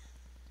 guys.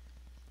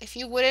 If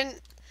you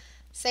wouldn't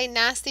say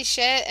nasty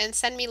shit and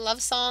send me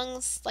love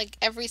songs like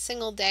every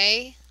single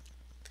day,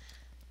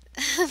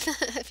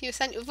 if you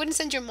wouldn't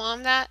send your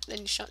mom that,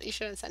 then you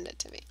shouldn't send it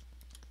to me.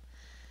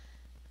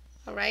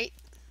 All right?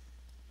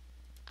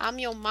 I'm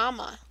your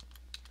mama.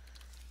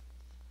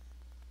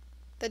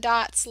 The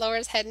dots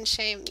lowers head in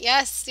shame.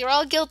 Yes, you're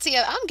all guilty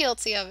of. I'm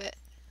guilty of it.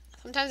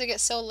 Sometimes I get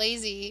so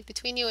lazy.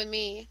 Between you and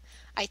me,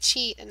 I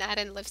cheat and add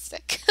in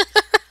lipstick.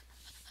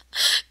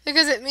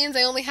 Because it means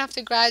I only have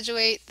to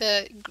graduate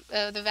the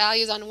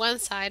values on one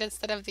side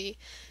instead of the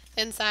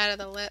inside of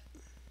the lip.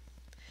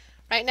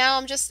 Right now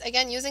I'm just,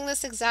 again, using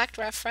this exact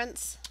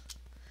reference.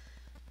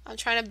 I'm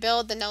trying to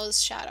build the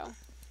nose shadow.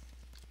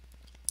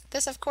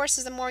 This, of course,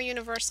 is a more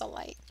universal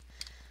light.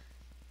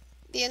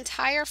 The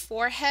entire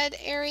forehead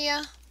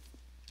area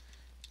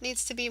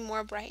needs to be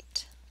more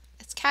bright.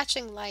 It's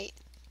catching light.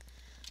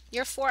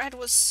 Your forehead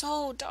was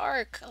so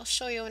dark. I'll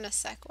show you in a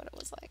sec what it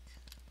was like.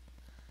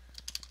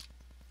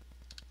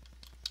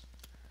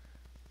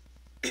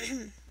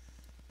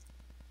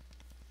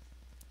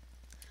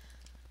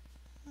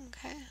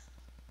 Okay.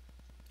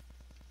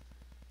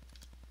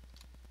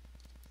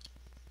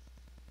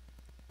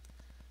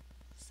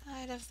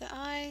 Side of the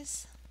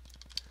eyes.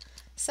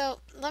 So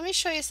let me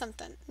show you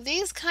something.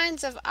 These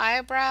kinds of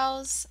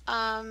eyebrows,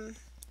 I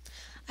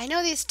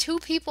know these two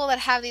people that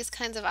have these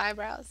kinds of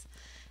eyebrows,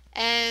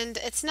 and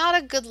it's not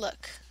a good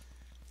look.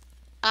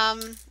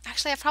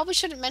 Actually, I probably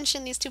shouldn't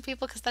mention these two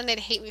people because then they'd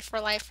hate me for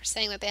life for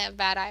saying that they have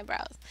bad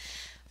eyebrows.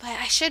 But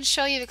I should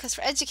show you because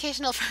for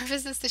educational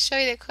purposes to show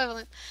you the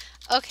equivalent.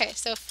 Okay,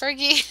 so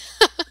Fergie,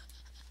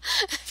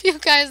 if you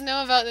guys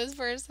know about this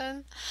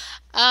person,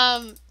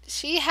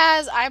 she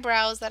has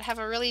eyebrows that have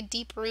a really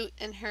deep root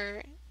in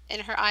her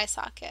eye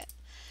socket.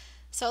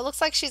 So it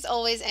looks like she's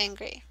always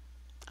angry.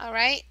 All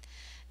right?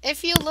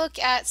 If you look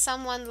at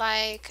someone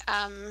like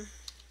I'm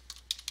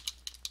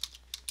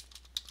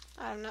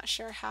not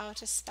sure how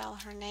to spell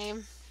her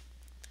name.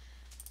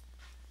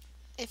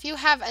 If you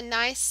have a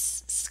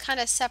nice kind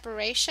of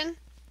separation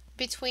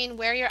between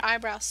where your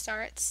eyebrow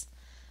starts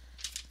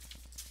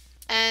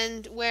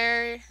and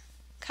where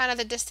kind of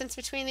the distance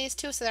between these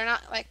two, so they're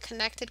not like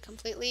connected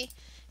completely.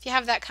 If you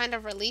have that kind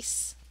of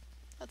release,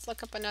 let's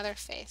look up another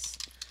face.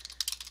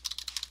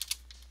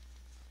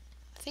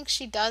 I think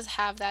she does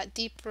have that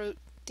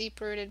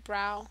deep-rooted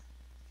brow.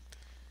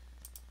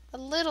 A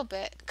little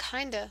bit,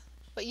 kind of,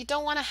 but you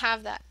don't want to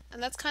have that.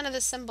 And that's kind of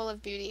the symbol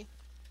of beauty.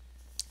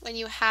 When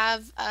you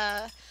have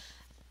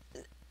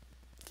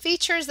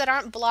features that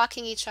aren't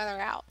blocking each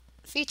other out,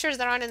 features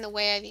that aren't in the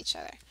way of each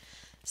other.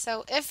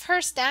 So if her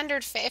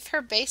if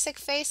her basic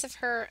face, if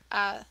her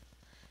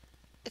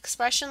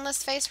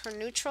expressionless face, her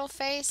neutral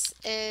face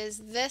is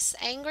this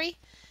angry,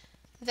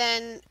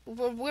 then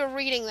we're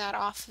reading that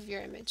off of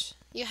your image.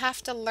 You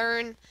have to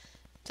learn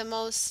the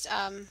most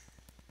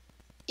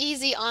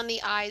easy on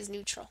the eyes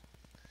neutral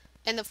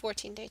in the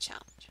 14-day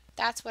challenge.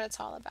 That's what it's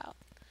all about.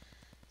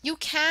 You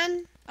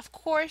can, of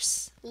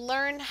course,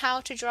 learn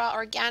how to draw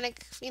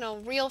organic,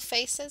 real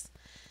faces,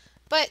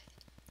 but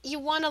you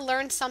want to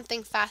learn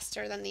something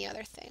faster than the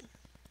other thing.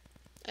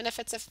 And if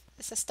it's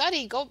a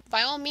study, go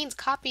by all means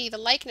copy the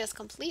likeness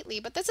completely,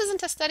 but this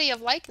isn't a study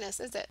of likeness,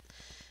 is it?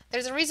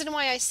 There's a reason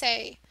why I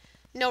say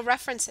no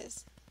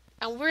references.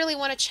 I really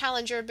want to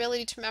challenge your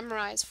ability to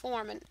memorize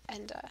form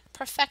and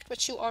perfect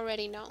what you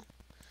already know.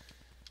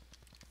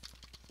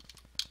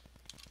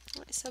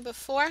 Right, so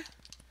before,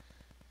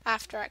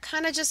 after, I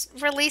kind of just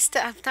released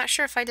it. I'm not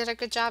sure if I did a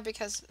good job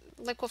because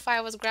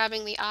Liquify was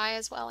grabbing the eye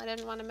as well. I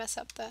didn't want to mess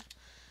up the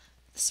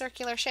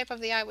circular shape of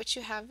the eye, which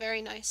you have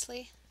very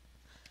nicely.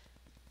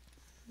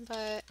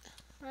 But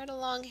right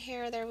along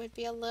here, there would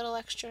be a little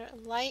extra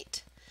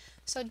light.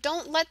 So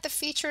don't let the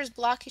features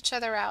block each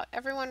other out.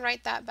 Everyone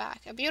write that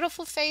back. A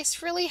beautiful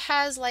face really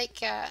has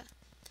like a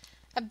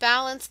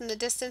balance in the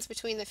distance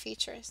between the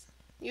features,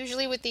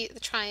 usually with the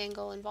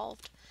triangle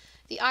involved.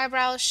 The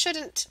eyebrows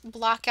shouldn't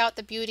block out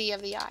the beauty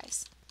of the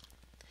eyes.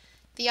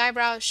 The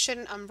eyebrows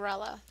shouldn't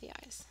umbrella the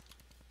eyes.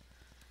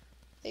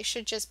 They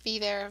should just be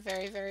there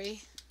very,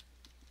 very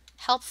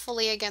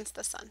helpfully against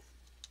the sun.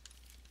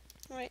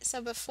 All right,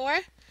 so before,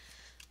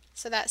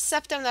 so that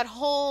septum, that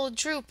whole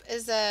droop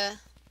is a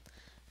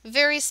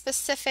very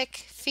specific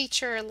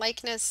feature,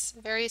 likeness,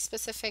 very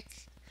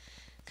specific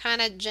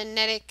kind of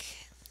genetic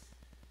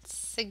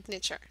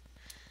signature.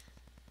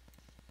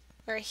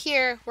 Where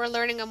here we're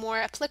learning a more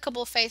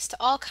applicable face to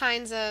all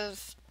kinds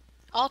of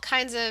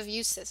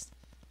uses.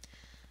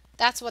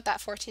 That's what that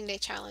 14-day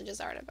challenge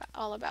is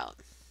all about.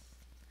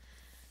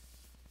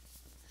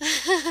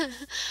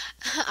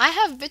 I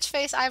have bitch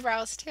face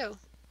eyebrows too.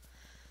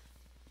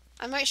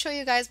 I might show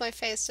you guys my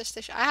face just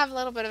to show. I have a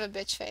little bit of a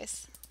bitch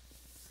face.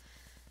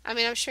 I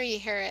mean, I'm sure you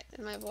hear it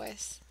in my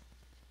voice.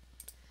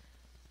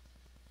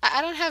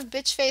 I don't have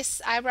bitch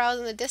face eyebrows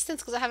in the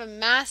distance because I have a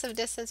massive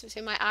distance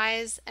between my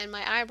eyes and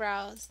my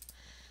eyebrows.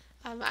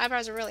 My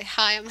eyebrows are really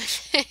high on my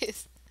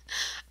face.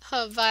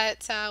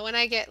 But when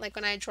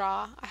I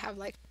draw, I have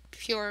like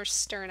pure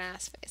stern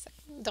ass face.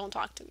 Like, don't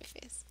talk to me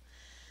face.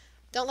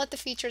 Don't let the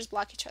features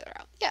block each other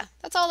out. Yeah,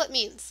 that's all it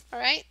means. All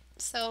right.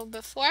 So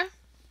before,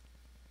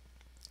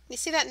 you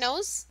see that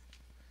nose?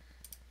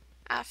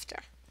 After.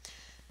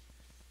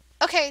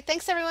 Okay,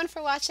 thanks everyone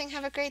for watching.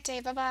 Have a great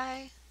day.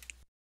 Bye-bye.